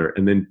one another,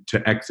 and then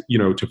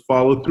to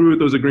follow through with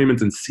those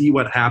agreements and see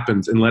what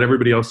happens, and let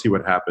everybody else see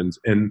what happens.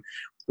 And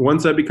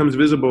once that becomes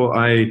visible,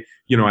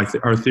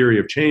 our theory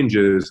of change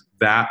is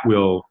that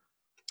will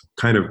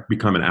kind of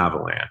become an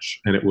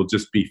avalanche, and it will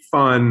just be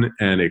fun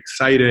and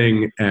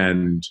exciting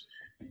and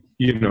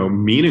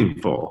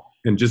meaningful,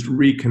 and just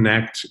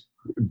reconnect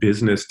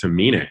business to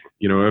meaning.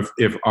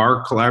 If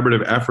our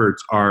collaborative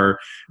efforts are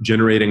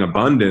generating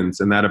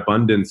abundance, and that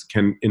abundance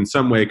can in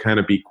some way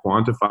kind of be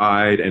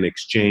quantified and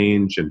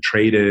exchanged and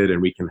traded,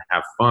 and we can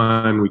have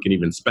fun, we can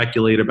even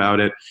speculate about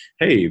it,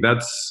 hey,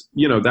 that's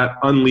that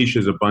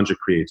unleashes a bunch of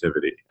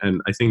creativity. And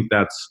I think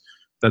that's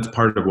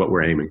part of what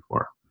we're aiming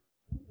for.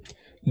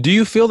 Do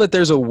you feel that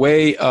there's a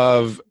way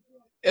of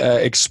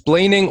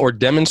explaining or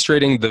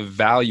demonstrating the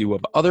value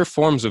of other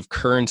forms of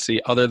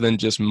currency other than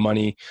just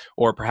money,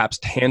 or perhaps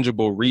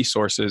tangible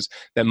resources,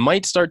 that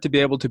might start to be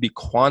able to be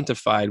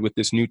quantified with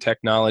this new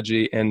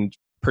technology, and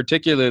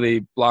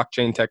particularly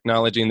blockchain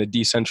technology and the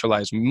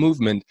decentralized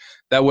movement,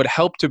 that would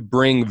help to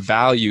bring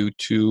value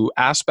to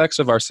aspects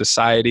of our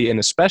society and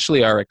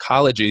especially our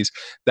ecologies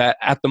that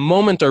at the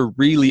moment are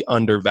really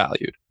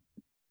undervalued?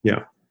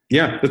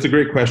 Yeah, that's a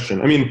great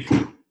question. I mean,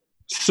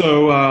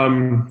 so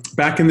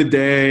back in the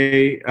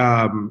day,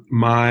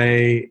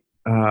 my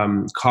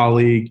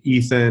colleague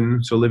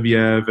Ethan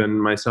Soloviev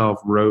and myself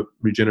wrote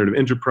Regenerative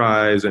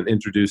Enterprise and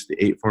introduced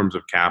the 8 forms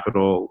of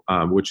capital,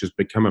 which has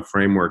become a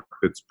framework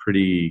that's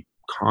pretty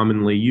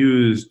commonly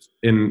used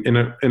in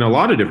a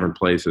lot of different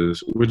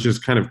places, which is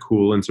kind of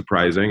cool and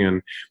surprising.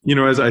 And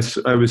as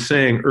I was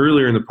saying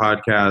earlier in the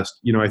podcast,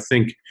 I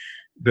think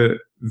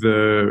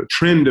the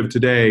trend of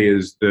today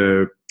is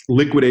the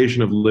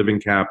liquidation of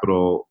living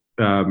capital,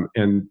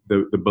 and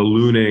the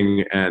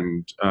ballooning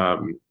and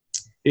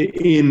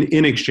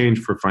in exchange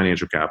for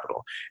financial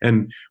capital.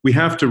 And we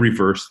have to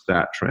reverse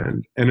that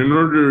trend. And in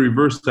order to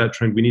reverse that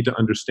trend, we need to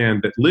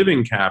understand that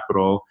living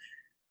capital,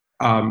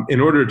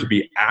 in order to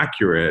be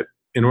accurate,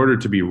 in order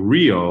to be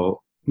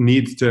real,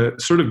 needs to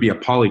sort of be a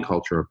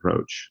polyculture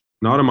approach,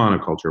 not a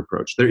monoculture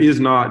approach. There is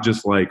not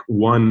just like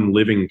one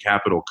living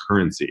capital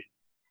currency,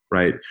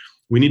 right?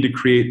 We need to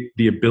create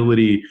the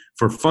ability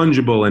for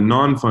fungible and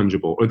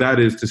non-fungible, or that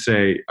is to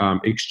say,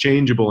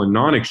 exchangeable and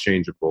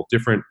non-exchangeable,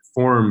 different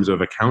forms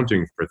of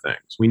accounting for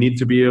things. We need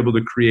to be able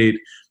to create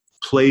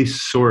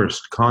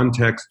place-sourced,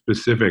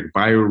 context-specific,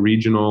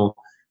 bioregional,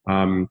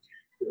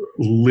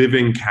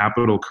 living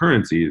capital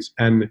currencies.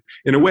 And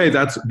in a way,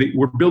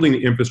 we're building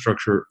the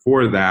infrastructure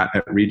for that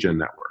at Regen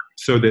Network,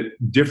 so that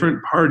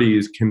different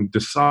parties can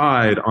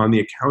decide on the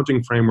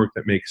accounting framework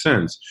that makes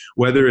sense,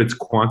 whether it's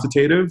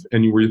quantitative,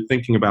 and you were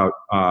thinking about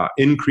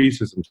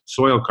increases in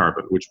soil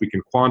carbon, which we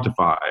can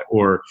quantify,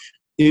 or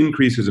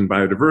increases in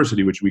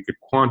biodiversity, which we could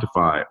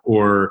quantify,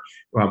 or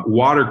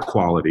water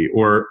quality,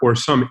 or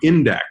some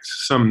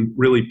index, some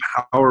really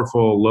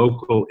powerful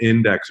local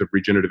index of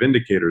regenerative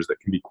indicators that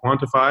can be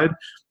quantified.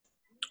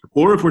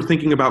 Or if we're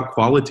thinking about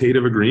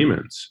qualitative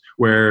agreements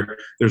where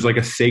there's like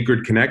a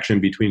sacred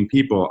connection between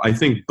people, I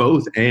think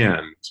both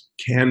and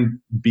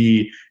can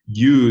be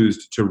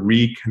used to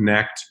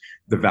reconnect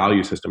the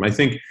value system. I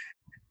think,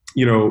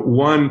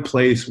 one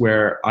place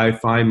where I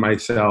find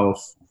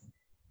myself,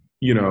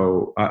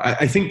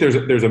 I think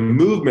there's a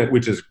movement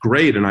which is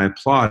great, and I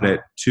applaud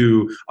it,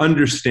 to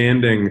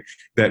understanding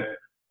that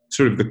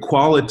sort of the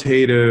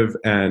qualitative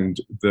and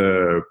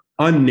the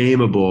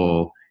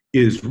unnameable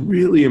is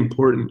really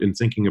important in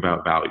thinking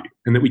about value,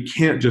 and that we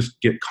can't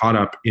just get caught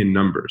up in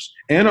numbers.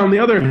 And on the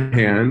other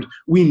hand,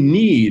 we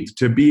need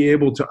to be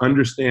able to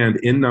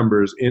understand in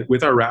numbers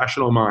with our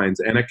rational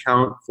minds and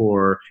account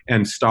for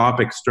and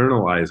stop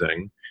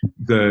externalizing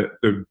the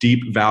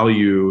deep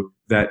value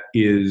that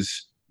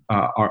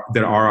are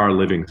our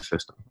living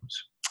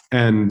systems.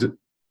 And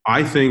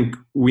I think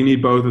we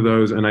need both of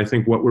those. And I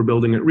think what we're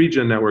building at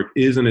Regen Network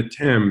is an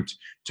attempt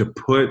to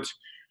put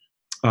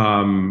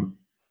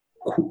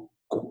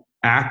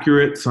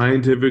accurate,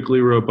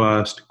 scientifically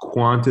robust,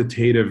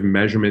 quantitative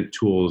measurement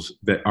tools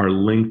that are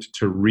linked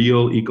to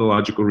real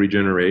ecological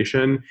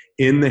regeneration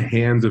in the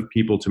hands of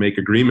people to make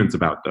agreements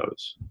about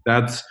those.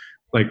 That's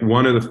like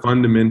one of the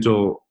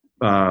fundamental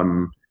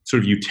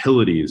sort of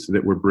utilities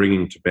that we're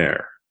bringing to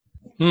bear.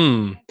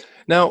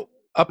 Now,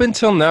 up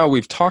until now,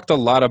 we've talked a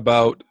lot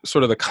about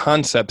sort of the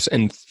concepts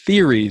and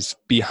theories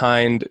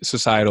behind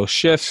societal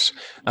shifts,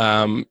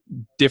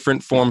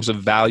 different forms of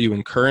value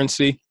and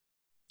currency.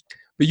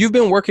 But you've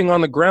been working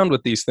on the ground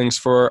with these things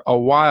for a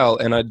while,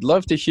 and I'd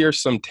love to hear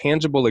some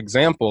tangible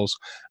examples,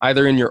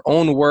 either in your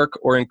own work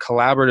or in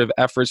collaborative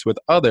efforts with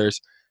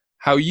others,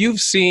 how you've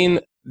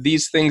seen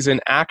these things in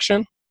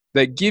action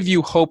that give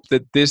you hope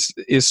that this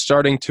is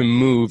starting to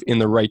move in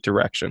the right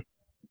direction.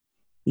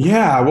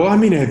 Yeah, well, I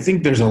mean, I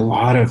think there's a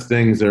lot of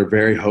things that are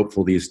very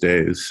hopeful these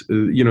days.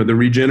 The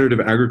regenerative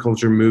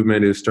agriculture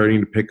movement is starting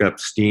to pick up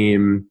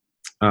steam.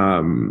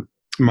 In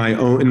my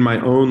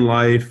own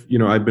life,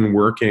 I've been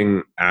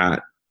working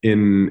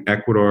in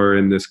Ecuador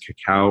in this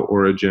cacao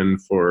origin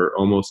for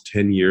almost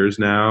 10 years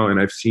now, and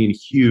I've seen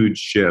huge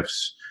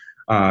shifts,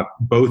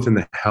 both in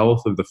the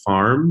health of the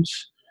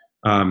farms.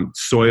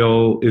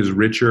 Soil is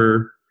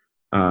richer.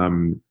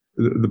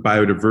 The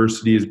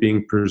biodiversity is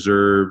being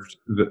preserved.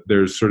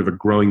 There's sort of a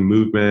growing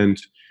movement,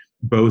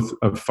 both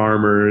of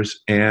farmers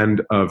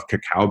and of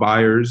cacao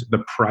buyers.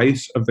 The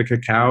price of the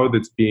cacao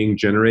that's being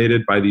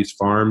generated by these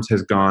farms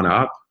has gone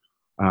up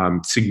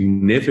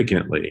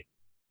significantly,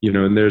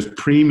 and there's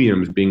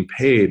premiums being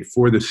paid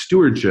for the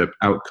stewardship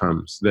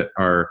outcomes that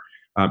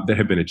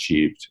have been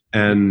achieved.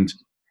 And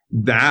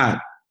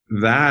that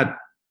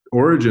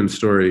origin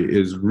story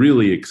is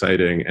really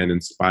exciting and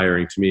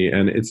inspiring to me,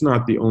 and it's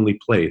not the only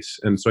place.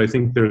 And so I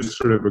think there's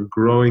sort of a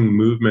growing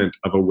movement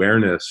of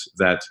awareness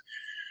that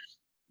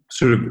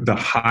sort of the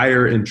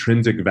higher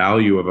intrinsic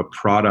value of a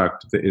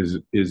product that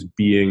is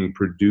being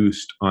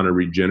produced on a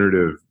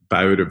regenerative,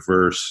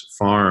 biodiverse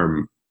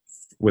farm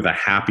with a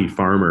happy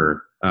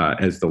farmer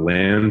as the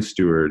land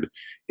steward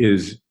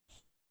is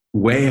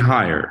way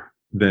higher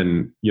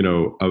than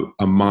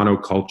a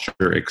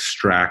monoculture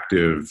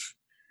extractive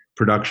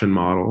production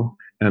model.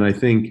 And I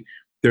think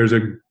there's a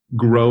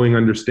growing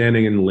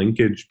understanding and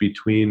linkage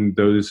between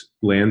those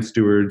land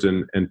stewards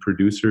and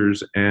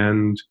producers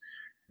and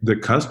the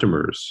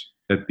customers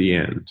at the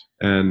end.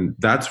 And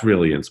that's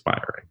really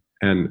inspiring.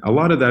 And a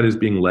lot of that is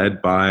being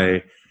led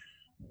by,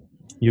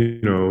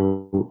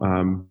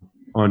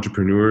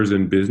 entrepreneurs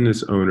and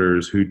business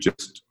owners who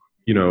just,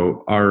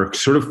 are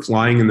sort of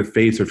flying in the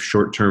face of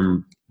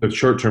short-term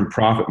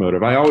profit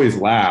motive. I always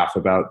laugh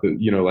about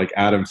like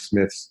Adam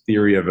Smith's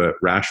theory of a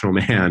rational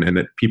man, and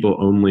that people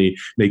only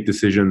make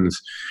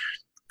decisions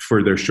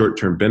for their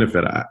short-term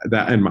benefit.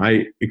 That, in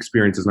my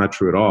experience, is not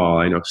true at all.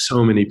 I know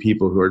so many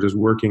people who are just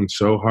working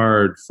so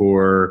hard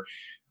for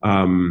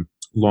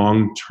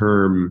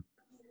long-term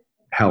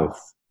health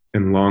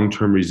and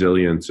long-term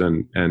resilience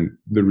and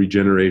the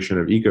regeneration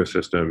of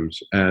ecosystems.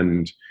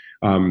 And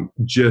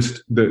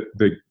just the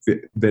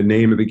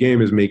name of the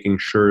game is making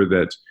sure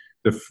that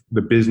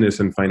the business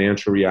and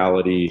financial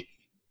reality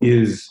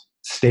is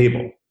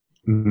stable,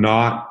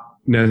 not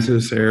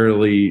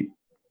necessarily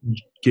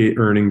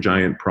earning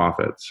giant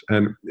profits.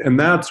 And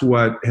that's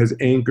what has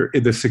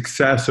anchored the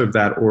success of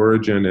that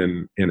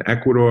origin in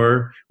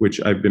Ecuador, which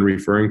I've been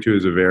referring to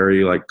as a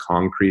very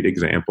concrete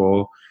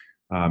example.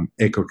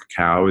 Eco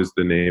Cacao is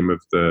the name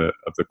of the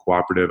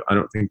cooperative. I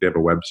don't think they have a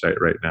website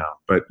right now,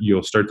 but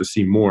you'll start to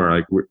see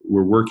more.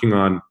 We're working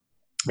on,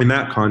 in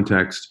that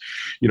context,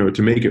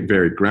 to make it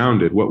very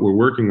grounded. What we're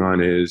working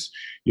on is,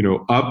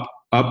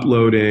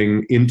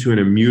 uploading into an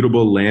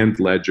immutable land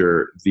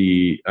ledger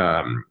the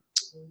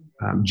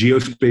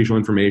geospatial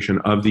information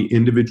of the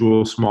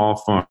individual small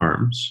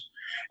farms,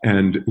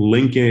 and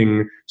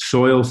linking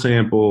soil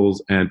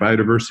samples and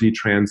biodiversity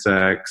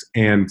transects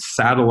and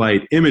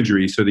satellite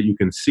imagery so that you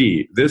can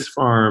see this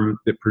farm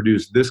that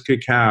produced this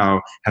cacao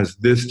has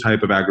this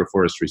type of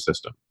agroforestry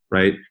system,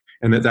 right?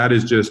 And that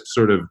is just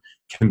sort of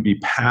can be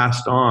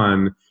passed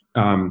on,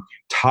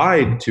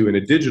 tied to, in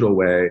a digital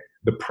way,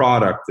 the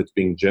product that's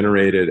being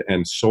generated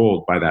and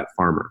sold by that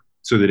farmer,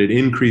 so that it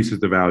increases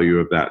the value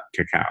of that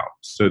cacao,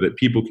 so that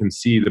people can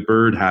see the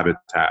bird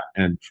habitat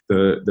and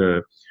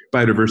the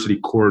biodiversity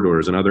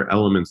corridors and other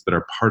elements that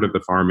are part of the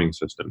farming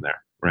system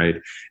there, right?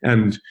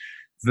 And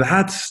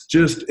that's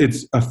just,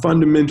 it's a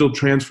fundamental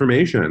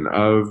transformation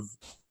of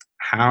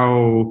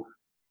how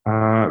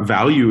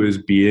value is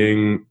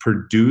being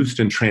produced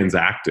and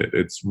transacted.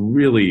 It's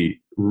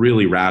really,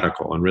 really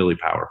radical and really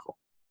powerful.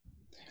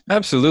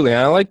 Absolutely.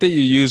 And I like that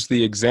you use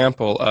the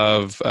example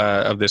of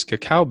this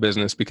cacao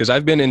business, because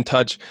I've been in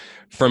touch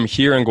from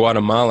here in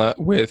Guatemala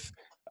with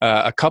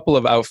a couple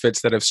of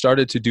outfits that have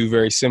started to do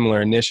very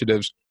similar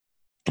initiatives,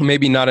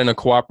 maybe not in a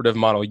cooperative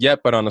model yet,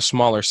 but on a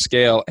smaller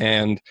scale.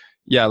 And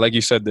yeah, like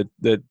you said,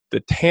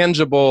 the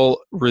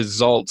tangible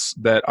results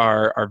that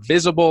are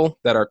visible,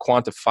 that are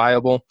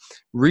quantifiable,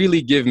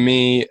 really give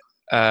me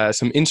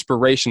some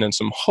inspiration and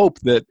some hope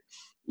that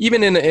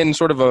even in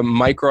sort of a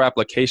micro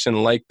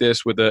application like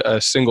this with a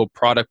single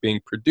product being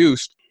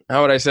produced,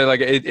 how would I say,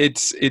 like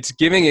it's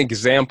giving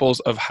examples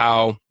of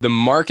how the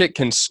market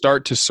can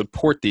start to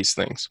support these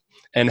things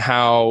and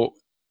how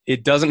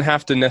it doesn't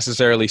have to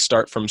necessarily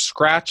start from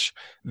scratch.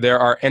 There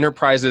are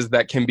enterprises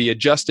that can be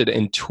adjusted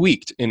and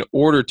tweaked in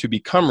order to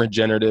become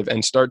regenerative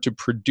and start to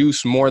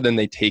produce more than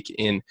they take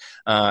in,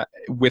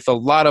 with a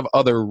lot of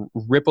other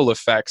ripple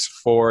effects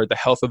for the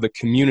health of the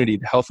community,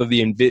 the health of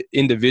the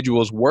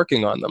individuals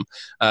working on them,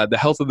 the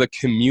health of the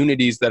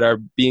communities that are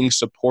being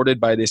supported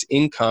by this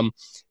income,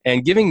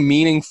 and giving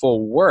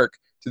meaningful work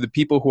to the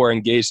people who are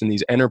engaged in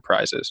these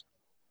enterprises.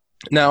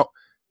 Now,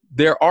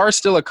 there are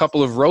still a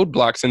couple of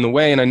roadblocks in the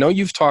way, and I know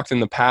you've talked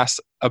in the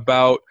past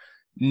about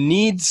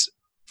needs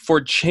for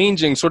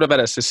changing sort of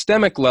at a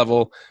systemic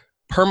level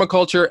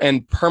permaculture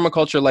and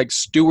permaculture-like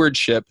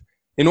stewardship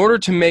in order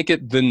to make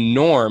it the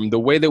norm, the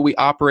way that we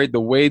operate, the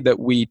way that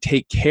we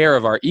take care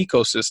of our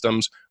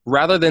ecosystems,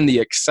 rather than the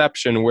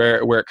exception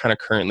where it kind of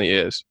currently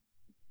is.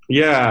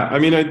 Yeah, I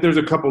mean, there's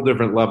a couple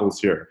different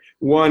levels here.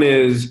 One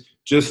is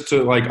just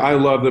to I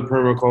love the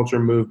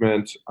permaculture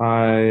movement.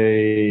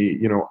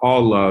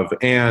 All love.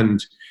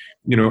 And,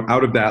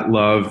 out of that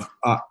love,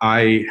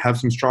 I have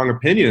some strong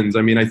opinions.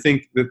 I mean, I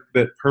think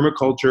that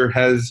permaculture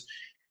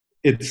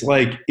it's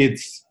like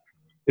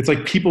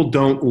people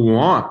don't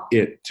want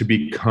it to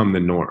become the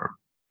norm.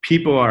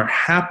 People are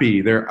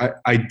happy. Their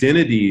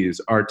identities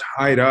are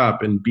tied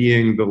up in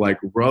being the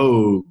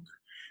rogue,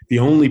 the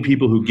only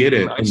people who get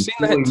it. I've seen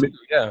that too,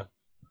 yeah.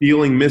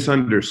 Feeling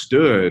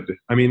misunderstood.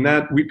 I mean,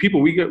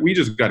 we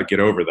just got to get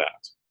over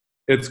that.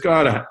 It's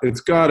gotta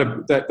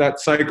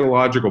that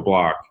psychological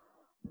block.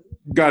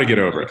 Got to get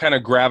over it. Kind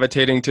of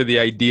gravitating to the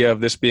idea of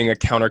this being a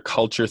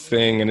counterculture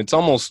thing, and it's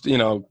almost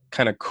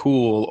kind of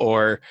cool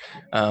or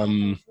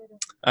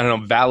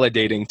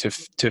validating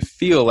to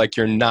feel like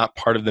you're not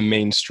part of the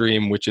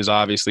mainstream, which is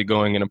obviously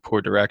going in a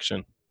poor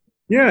direction.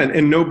 Yeah,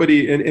 and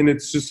nobody, and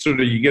it's just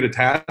sort of you get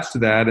attached to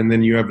that, and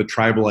then you have the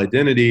tribal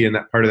identity, and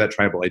that part of that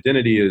tribal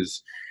identity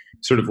is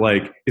sort of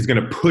is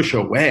going to push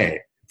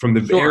away from the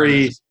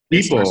very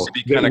people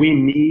that we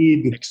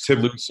need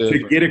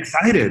to get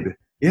excited.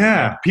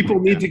 Yeah, people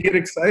need to get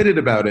excited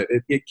about it.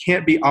 It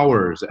can't be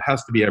ours. It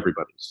has to be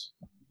everybody's.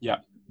 Yeah.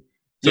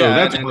 So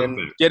that's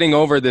and getting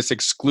over this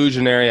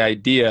exclusionary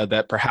idea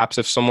that perhaps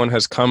if someone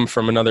has come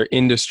from another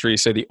industry,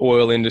 say the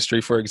oil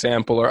industry, for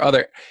example, or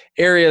other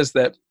areas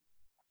that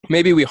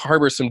maybe we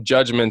harbor some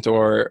judgment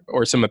or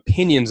some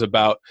opinions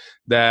about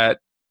that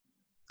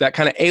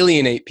kind of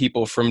alienate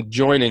people from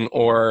joining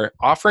or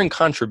offering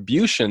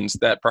contributions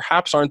that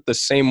perhaps aren't the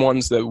same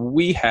ones that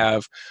we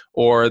have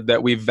or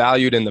that we've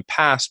valued in the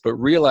past, but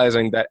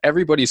realizing that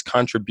everybody's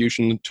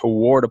contribution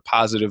toward a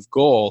positive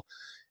goal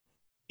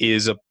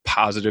is a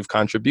positive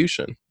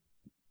contribution.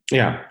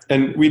 Yeah.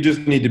 And we just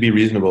need to be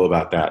reasonable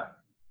about that,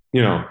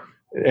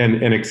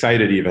 and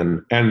excited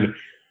even. And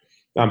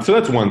so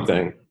that's one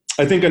thing.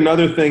 I think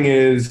another thing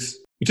is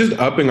just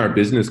upping our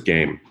business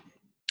game.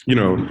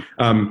 I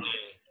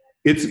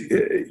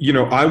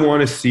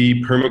want to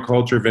see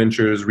permaculture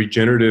ventures,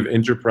 regenerative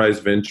enterprise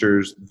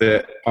ventures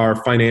that are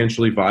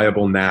financially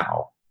viable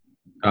now.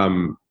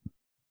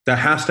 That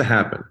has to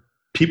happen.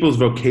 People's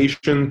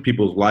vocation,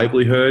 people's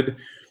livelihood,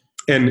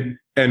 and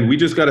we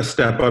just got to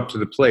step up to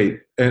the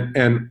plate.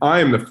 And I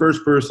am the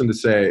first person to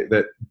say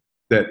that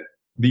the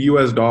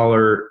U.S.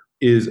 dollar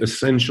is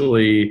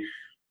essentially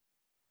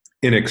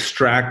an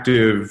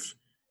extractive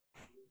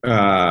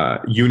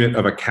unit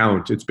of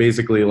account. It's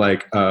basically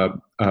like a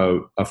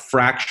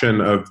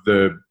fraction of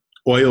the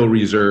oil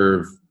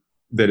reserve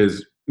that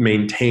is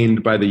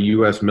maintained by the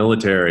U.S.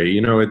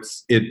 military.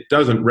 It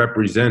doesn't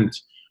represent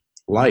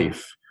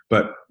life,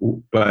 but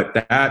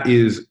that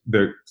is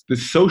the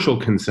social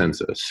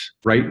consensus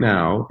right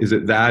now is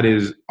that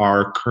is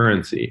our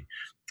currency.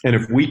 And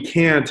if we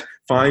can't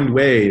find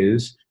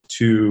ways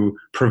to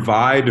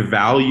provide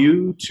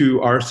value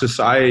to our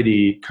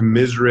society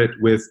commensurate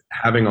with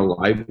having a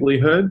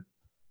livelihood,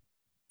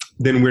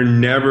 then we're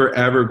never,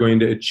 ever going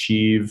to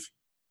achieve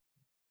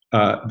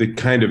the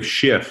kind of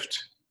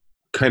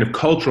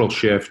cultural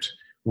shift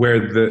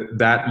where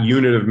that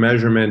unit of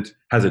measurement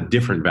has a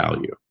different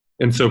value.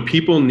 And so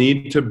people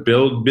need to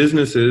build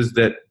businesses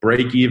that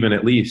break even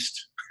at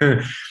least,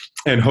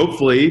 and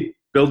hopefully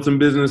build some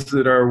businesses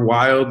that are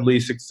wildly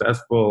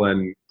successful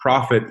and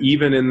profit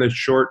even in the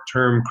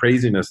short-term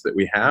craziness that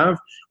we have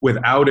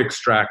without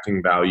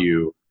extracting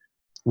value,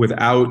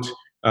 without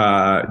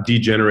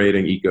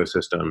degenerating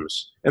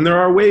ecosystems. And there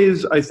are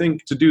ways, I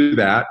think, to do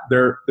that.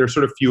 They're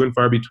sort of few and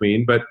far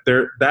between, but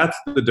that's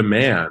the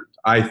demand,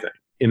 I think.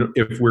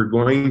 If we're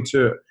going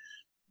to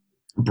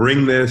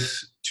bring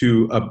this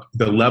to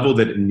the level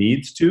that it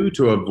needs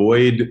to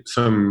avoid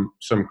some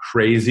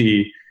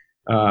crazy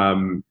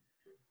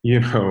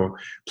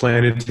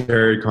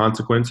planetary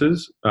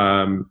consequences,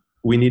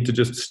 we need to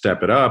just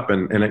step it up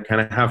and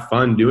kind of have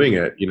fun doing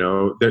it.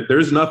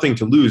 There's nothing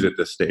to lose at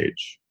this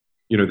stage.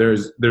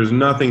 There's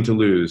nothing to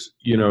lose.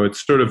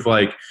 It's sort of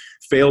like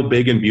fail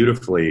big and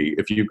beautifully.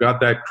 If you've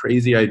got that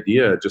crazy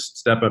idea, just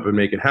step up and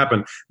make it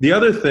happen. The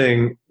other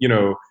thing,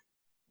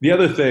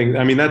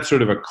 I mean, that's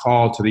sort of a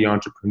call to the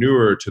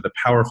entrepreneur, to the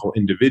powerful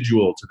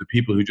individual, to the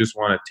people who just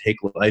want to take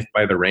life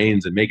by the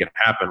reins and make it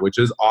happen, which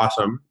is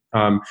awesome.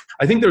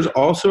 I think there's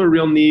also a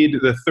real need.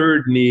 The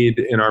third need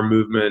in our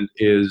movement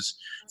is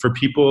for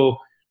people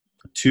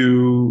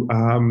to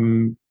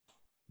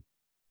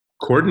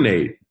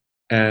coordinate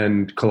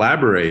and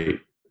collaborate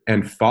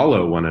and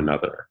follow one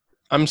another.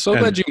 I'm so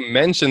glad you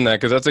mentioned that,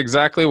 because that's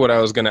exactly what I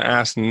was going to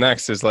ask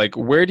next is like,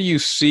 where do you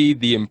see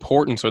the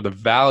importance or the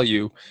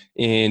value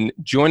in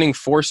joining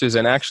forces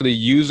and actually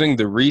using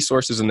the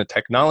resources and the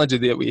technology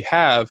that we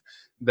have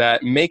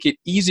that make it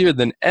easier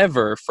than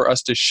ever for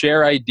us to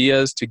share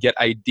ideas, to get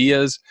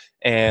ideas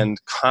and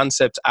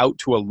concepts out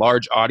to a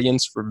large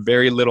audience for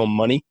very little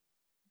money?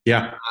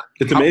 Yeah,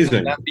 it's amazing. How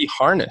can that be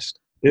harnessed?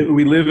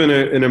 We live in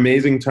an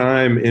amazing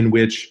time in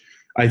which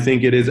I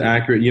think it is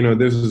accurate.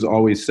 This is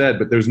always said,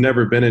 but there's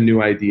never been a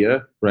new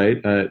idea,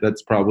 right?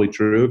 That's probably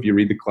true. If you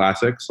read the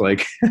classics,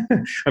 like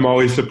I'm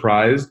always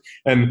surprised.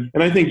 And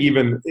I think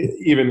even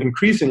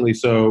increasingly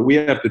so, we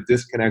have to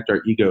disconnect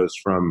our egos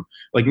from,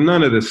 like,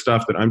 none of this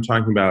stuff that I'm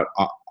talking about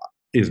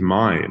is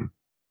mine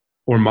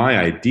or my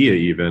idea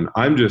even.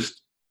 I'm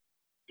just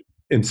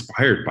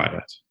inspired by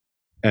it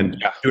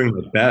and doing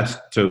my best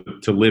to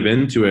live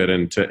into it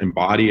and to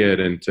embody it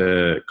and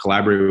to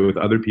collaborate with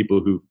other people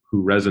who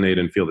resonate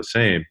and feel the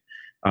same.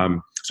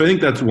 So I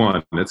think that's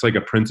one. It's like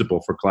a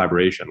principle for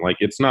collaboration. Like,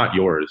 it's not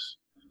yours.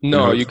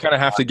 No, you kind of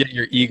have to get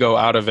your ego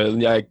out of it.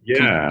 I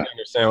completely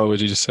understand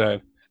what you just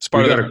said. It's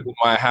part of the reason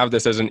why I have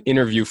this as an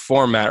interview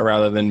format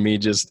rather than me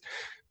just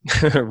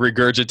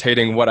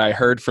regurgitating what I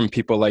heard from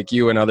people like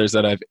you and others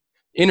that I've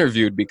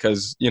interviewed,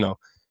 because,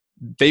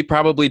 they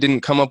probably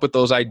didn't come up with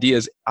those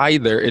ideas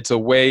either. It's a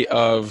way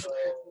of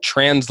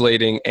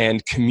translating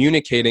and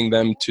communicating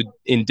them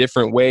in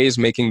different ways,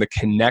 making the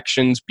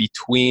connections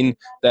between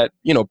that,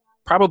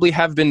 probably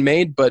have been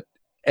made, but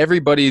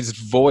everybody's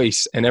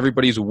voice and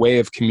everybody's way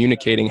of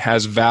communicating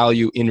has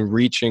value in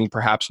reaching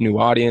perhaps new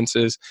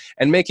audiences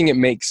and making it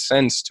make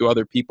sense to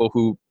other people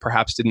who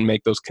perhaps didn't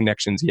make those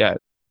connections yet.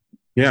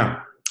 Yeah.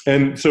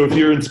 And so if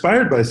you're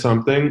inspired by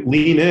something,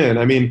 lean in.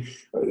 I mean,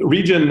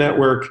 Regen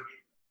Network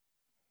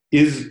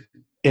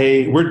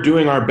we're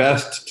doing our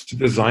best to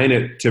design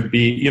it to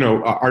be,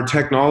 our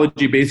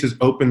technology base is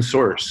open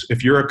source.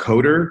 If you're a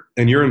coder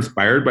and you're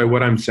inspired by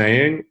what I'm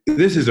saying,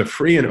 this is a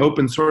free and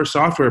open source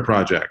software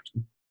project.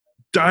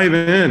 Dive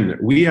in.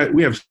 We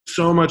have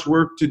so much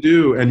work to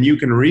do, and you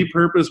can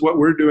repurpose what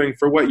we're doing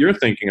for what you're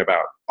thinking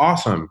about.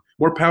 Awesome.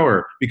 More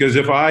power. Because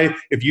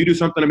if you do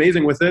something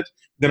amazing with it,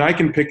 then I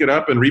can pick it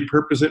up and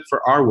repurpose it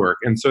for our work.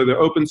 And so the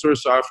open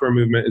source software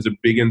movement is a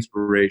big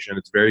inspiration.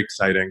 It's very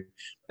exciting.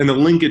 And the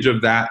linkage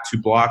of that to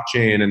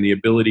blockchain and the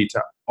ability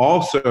to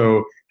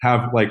also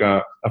have like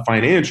a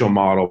financial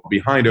model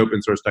behind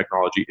open source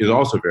technology is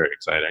also very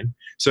exciting.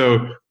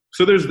 So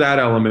there's that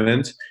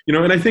element,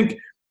 and I think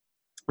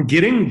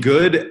getting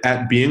good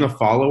at being a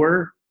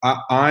follower,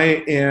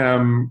 I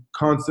am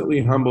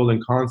constantly humbled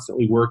and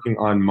constantly working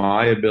on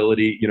my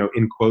ability,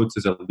 in quotes,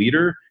 as a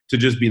leader, to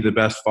just be the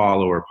best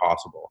follower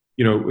possible.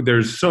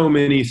 There's so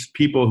many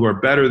people who are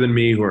better than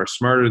me, who are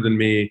smarter than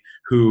me,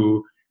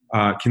 who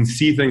can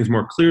see things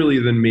more clearly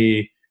than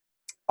me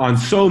on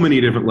so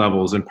many different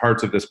levels and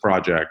parts of this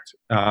project,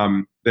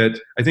 that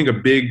I think a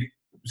big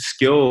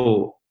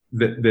skill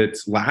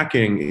that's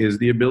lacking is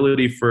the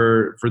ability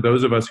for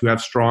those of us who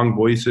have strong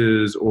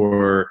voices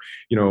or,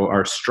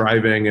 are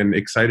striving and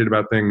excited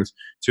about things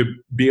to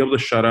be able to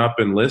shut up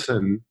and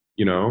listen,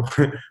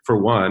 for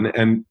one,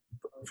 and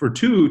for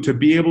two, to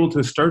be able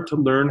to start to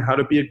learn how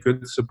to be a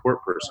good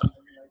support person,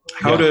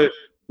 how to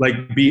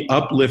be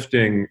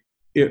uplifting,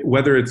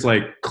 whether it's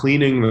like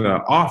cleaning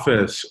the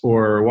office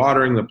or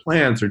watering the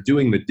plants or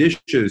doing the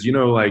dishes,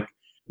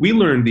 we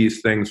learned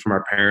these things from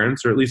our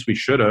parents, or at least we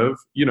should have,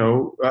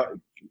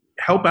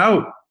 help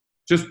out.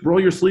 Just roll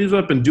your sleeves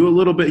up and do a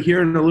little bit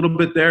here and a little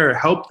bit there.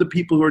 Help the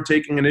people who are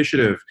taking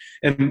initiative.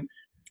 And,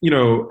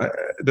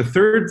 the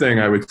third thing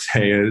I would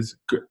say is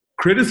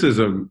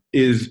criticism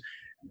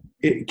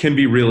it can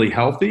be really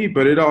healthy,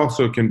 but it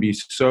also can be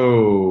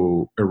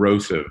so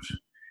erosive.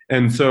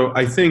 And so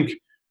I think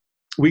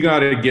we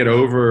got to get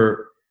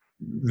over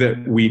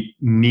that we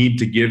need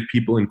to give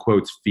people, in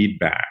quotes,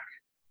 feedback,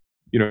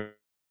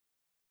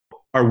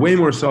 are way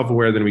more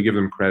self-aware than we give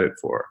them credit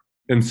for.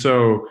 And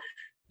so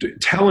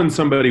telling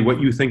somebody what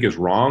you think is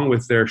wrong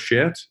with their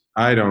shit,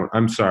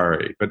 I'm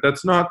sorry, but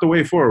that's not the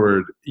way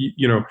forward.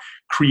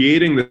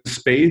 Creating the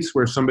space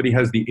where somebody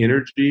has the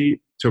energy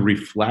to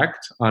reflect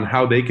on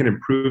how they can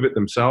improve it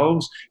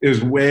themselves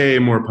is way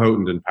more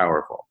potent and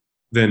powerful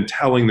than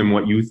telling them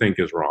what you think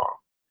is wrong.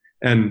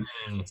 And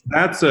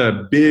that's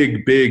a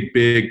big, big,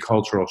 big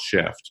cultural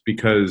shift,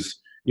 because,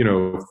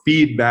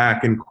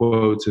 feedback, in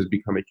quotes, has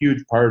become a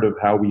huge part of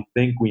how we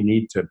think we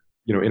need to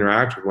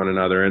interact with one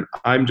another. And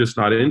I'm just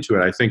not into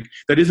it. I think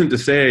that isn't to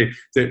say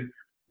that,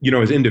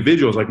 as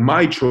individuals, like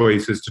my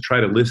choice is to try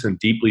to listen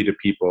deeply to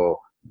people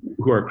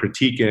who are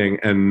critiquing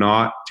and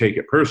not take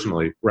it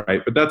personally,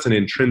 right? But that's an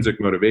intrinsic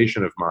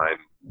motivation of mine.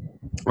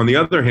 On the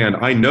other hand,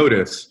 I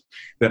notice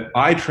that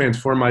I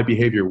transform my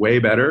behavior way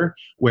better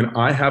when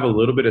I have a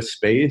little bit of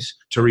space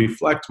to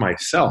reflect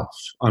myself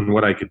on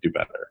what I could do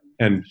better.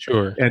 And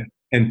Sure.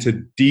 And to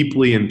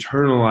deeply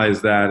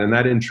internalize that, and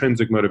that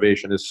intrinsic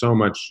motivation is so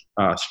much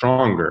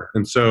stronger.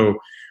 And so,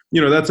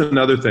 that's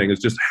another thing, is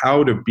just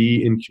how to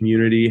be in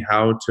community,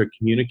 how to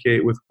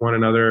communicate with one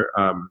another.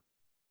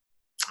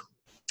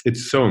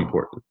 It's so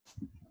important.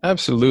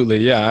 Absolutely.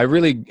 Yeah.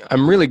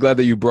 I'm really glad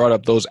that you brought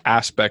up those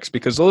aspects,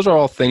 because those are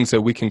all things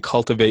that we can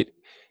cultivate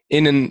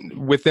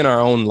within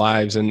our own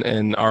lives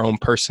and our own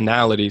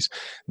personalities,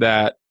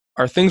 that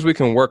are things we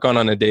can work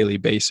on a daily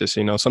basis.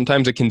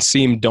 Sometimes it can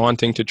seem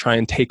daunting to try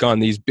and take on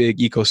these big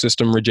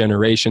ecosystem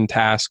regeneration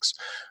tasks,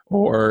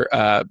 or,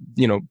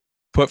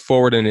 put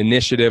forward an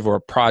initiative or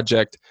a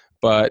project,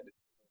 but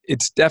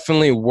it's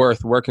definitely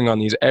worth working on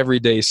these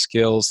everyday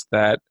skills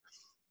that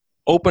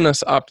open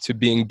us up to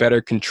being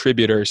better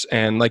contributors,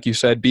 and, like you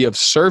said, be of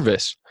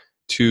service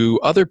to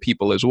other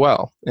people as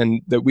well,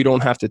 and that we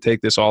don't have to take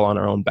this all on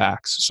our own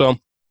backs. So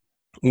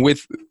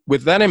with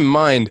that in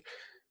mind,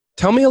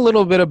 tell me a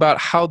little bit about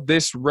how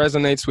this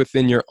resonates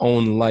within your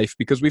own life,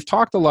 because we've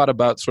talked a lot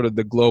about sort of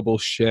the global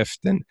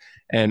shift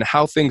and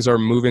how things are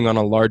moving on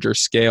a larger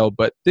scale,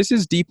 but this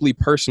is deeply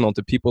personal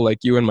to people like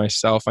you and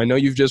myself. I know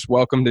you've just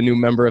welcomed a new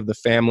member of the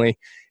family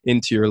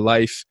into your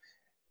life,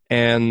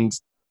 and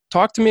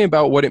talk to me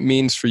about what it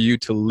means for you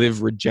to live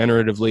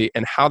regeneratively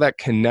and how that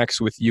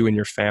connects with you and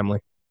your family.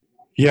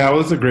 Yeah, well,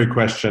 that's a great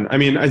question. I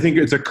mean, I think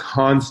it's a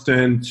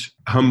constant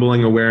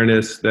humbling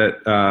awareness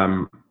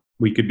that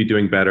we could be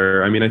doing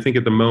better. I mean, I think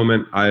at the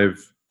moment I've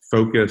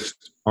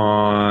focused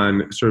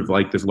on sort of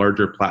like this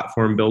larger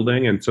platform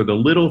building. And so the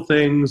little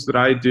things that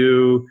I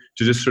do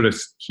to just sort of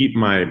keep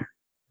my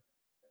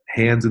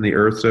hands in the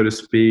earth, so to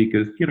speak,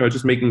 is,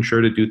 just making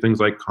sure to do things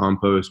like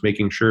compost,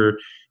 making sure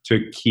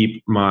to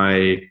keep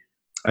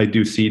I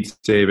do seed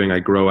saving. I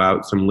grow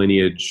out some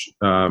lineage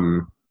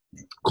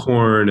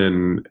corn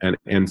and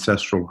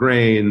ancestral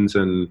grains.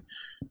 And,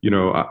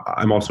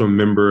 I'm also a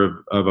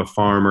member of a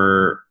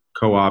farmer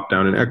co-op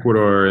down in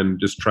Ecuador, and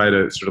just try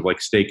to sort of like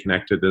stay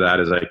connected to that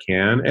as I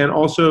can. And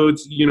also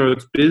it's,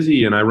 it's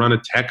busy, and I run a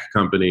tech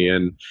company,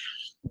 and,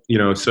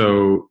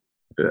 so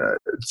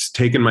it's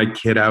taking my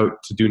kid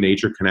out to do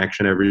nature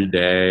connection every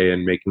day,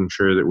 and making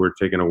sure that we're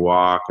taking a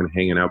walk and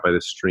hanging out by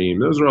the stream.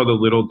 Those are all the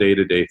little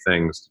day-to-day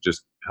things to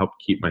just help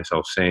keep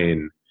myself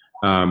sane.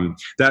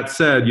 That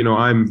said,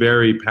 I'm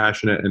very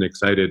passionate and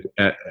excited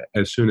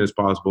as soon as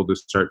possible to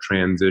start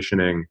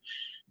transitioning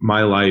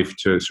my life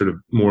to sort of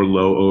more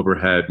low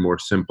overhead, more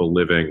simple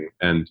living.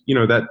 And,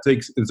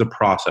 it's a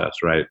process,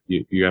 right?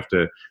 You have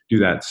to do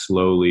that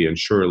slowly and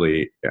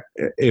surely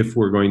if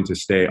we're going to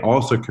stay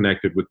also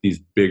connected with these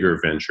bigger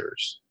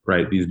ventures,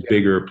 right? These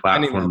bigger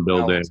platform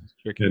building.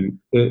 And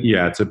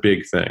it's a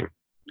big thing.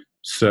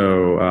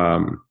 So,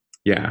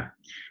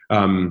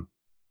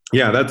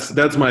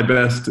 that's my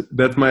best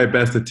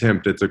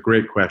attempt. It's a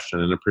great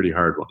question and a pretty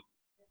hard one.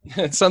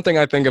 It's something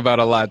I think about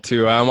a lot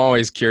too. I'm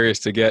always curious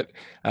to get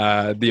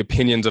the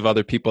opinions of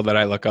other people that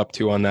I look up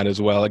to on that as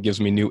well. It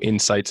gives me new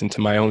insights into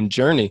my own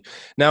journey.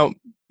 Now,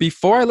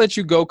 before I let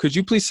you go, could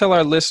you please tell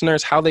our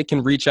listeners how they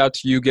can reach out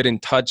to you, get in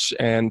touch,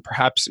 and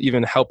perhaps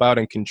even help out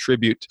and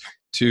contribute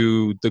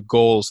to the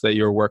goals that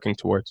you're working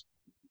towards?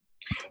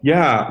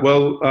 Yeah,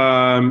 well,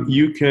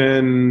 you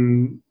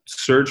can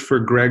search for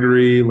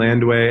Gregory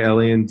Landua,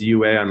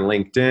 Landua on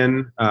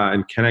LinkedIn,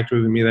 and connect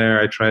with me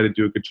there. I try to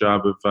do a good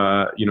job of,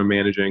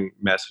 managing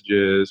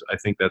messages. I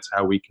think that's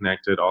how we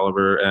connected,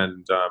 Oliver.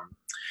 And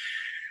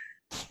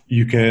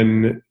you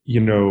can,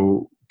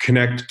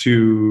 connect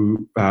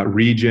to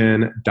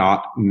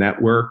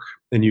Regen.network,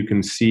 and you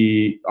can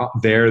see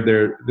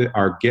there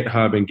our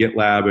GitHub and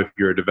GitLab. If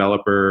you're a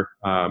developer,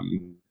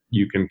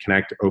 you can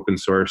connect open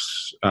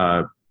source,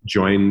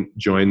 join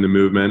the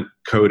movement,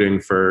 coding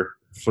for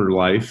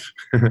life.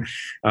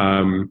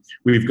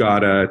 We've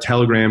got a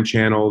Telegram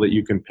channel that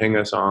you can ping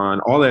us on.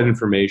 All that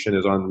information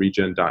is on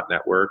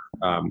regen.network.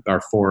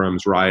 Our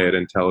forums, Riot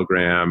and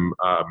Telegram,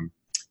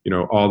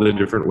 all the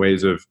different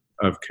ways of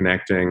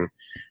connecting.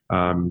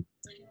 And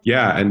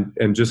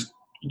just,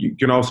 you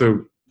can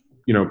also,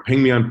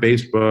 ping me on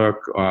Facebook,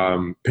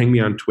 ping me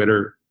on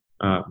Twitter.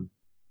 I'm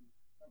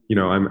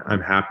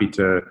happy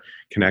to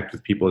connect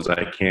with people as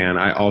I can.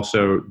 I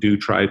also do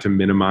try to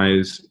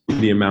minimize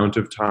the amount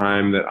of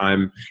time that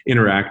I'm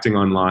interacting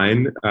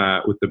online,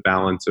 with the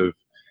balance of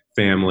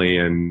family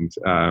and,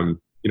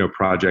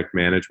 project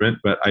management.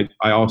 But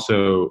I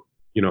also,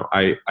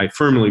 I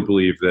firmly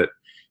believe that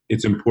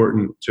it's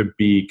important to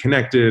be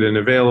connected and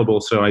available.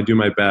 So I do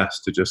my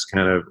best to just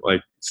kind of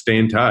like stay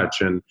in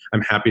touch, and I'm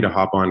happy to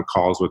hop on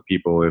calls with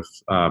people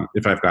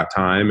if I've got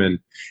time.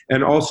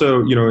 And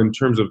also, in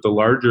terms of the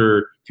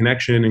larger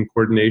connection and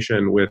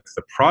coordination with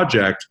the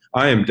project,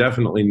 I am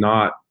definitely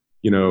not,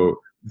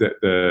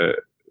 the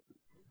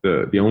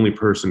only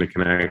person to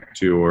connect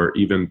to, or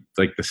even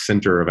like the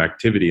center of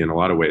activity in a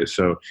lot of ways.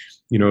 So,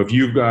 if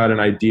you've got an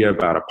idea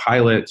about a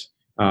pilot,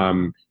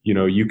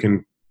 you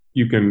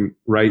can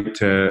write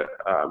to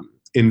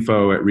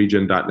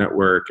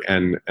info@regen.network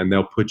and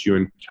they'll put you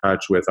in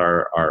touch with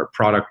our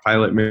product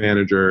pilot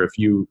manager. If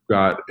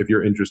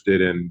you're interested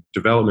in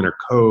development or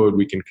code,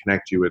 we can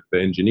connect you with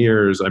the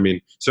engineers.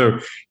 So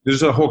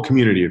there's a whole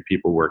community of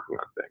people working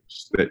on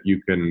things that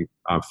you can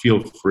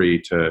feel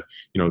free to,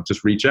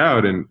 just reach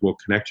out and we'll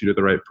connect you to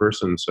the right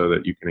person so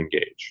that you can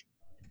engage.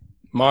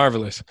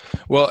 Marvelous.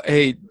 Well,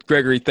 hey,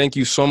 Gregory, thank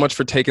you so much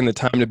for taking the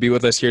time to be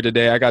with us here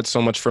today. I got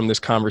so much from this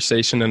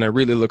conversation, and I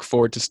really look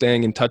forward to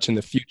staying in touch in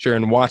the future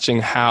and watching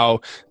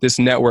how this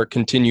network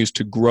continues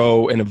to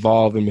grow and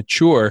evolve and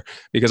mature,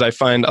 because I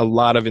find a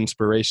lot of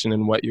inspiration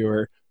in what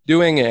you're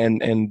doing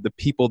and the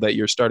people that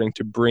you're starting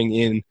to bring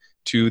in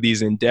to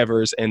these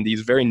endeavors and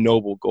these very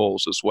noble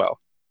goals as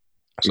well.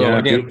 So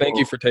again, beautiful. Thank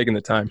you for taking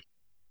the time.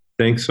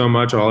 Thanks so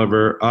much,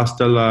 Oliver.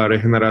 Hasta la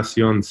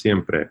regeneración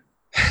siempre.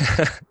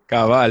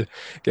 Cabal,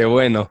 qué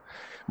bueno.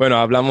 Bueno,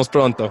 hablamos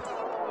pronto.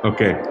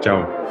 Okay,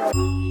 ciao.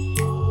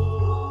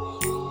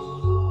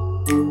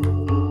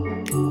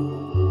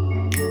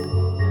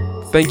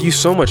 Thank you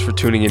so much for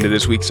tuning into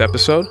this week's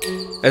episode.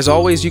 As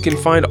always, you can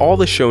find all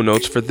the show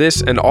notes for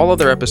this and all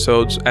other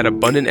episodes at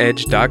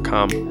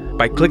abundantedge.com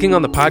by clicking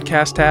on the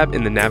podcast tab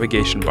in the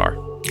navigation bar.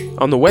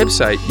 On the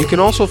website, you can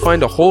also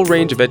find a whole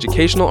range of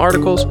educational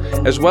articles,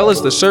 as well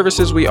as the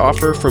services we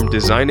offer from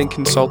design and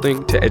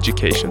consulting to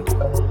education.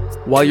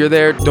 While you're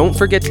there, don't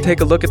forget to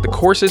take a look at the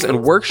courses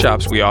and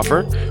workshops we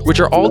offer, which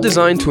are all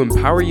designed to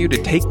empower you to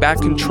take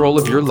back control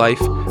of your life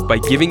by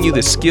giving you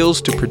the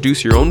skills to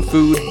produce your own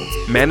food,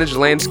 manage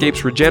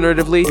landscapes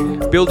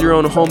regeneratively, build your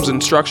own homes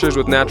and structures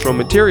with natural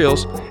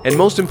materials, and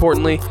most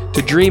importantly,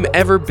 to dream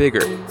ever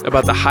bigger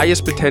about the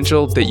highest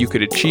potential that you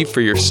could achieve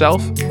for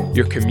yourself,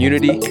 your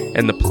community,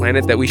 and the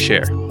planet that we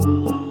share.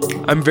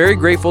 I'm very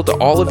grateful to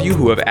all of you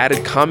who have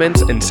added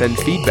comments and send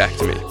feedback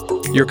to me.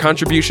 Your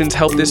contributions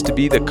help this to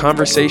be the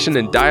conversation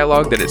and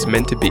dialogue that it's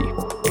meant to be.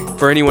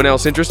 For anyone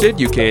else interested,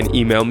 you can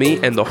email me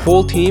and the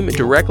whole team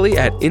directly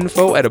at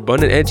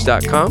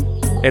info@abundantedge.com.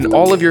 And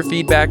all of your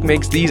feedback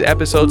makes these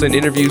episodes and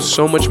interviews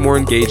so much more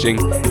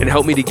engaging and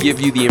help me to give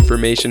you the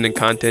information and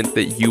content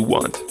that you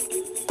want.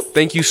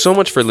 Thank you so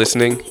much for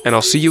listening, and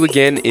I'll see you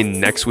again in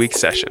next week's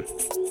session.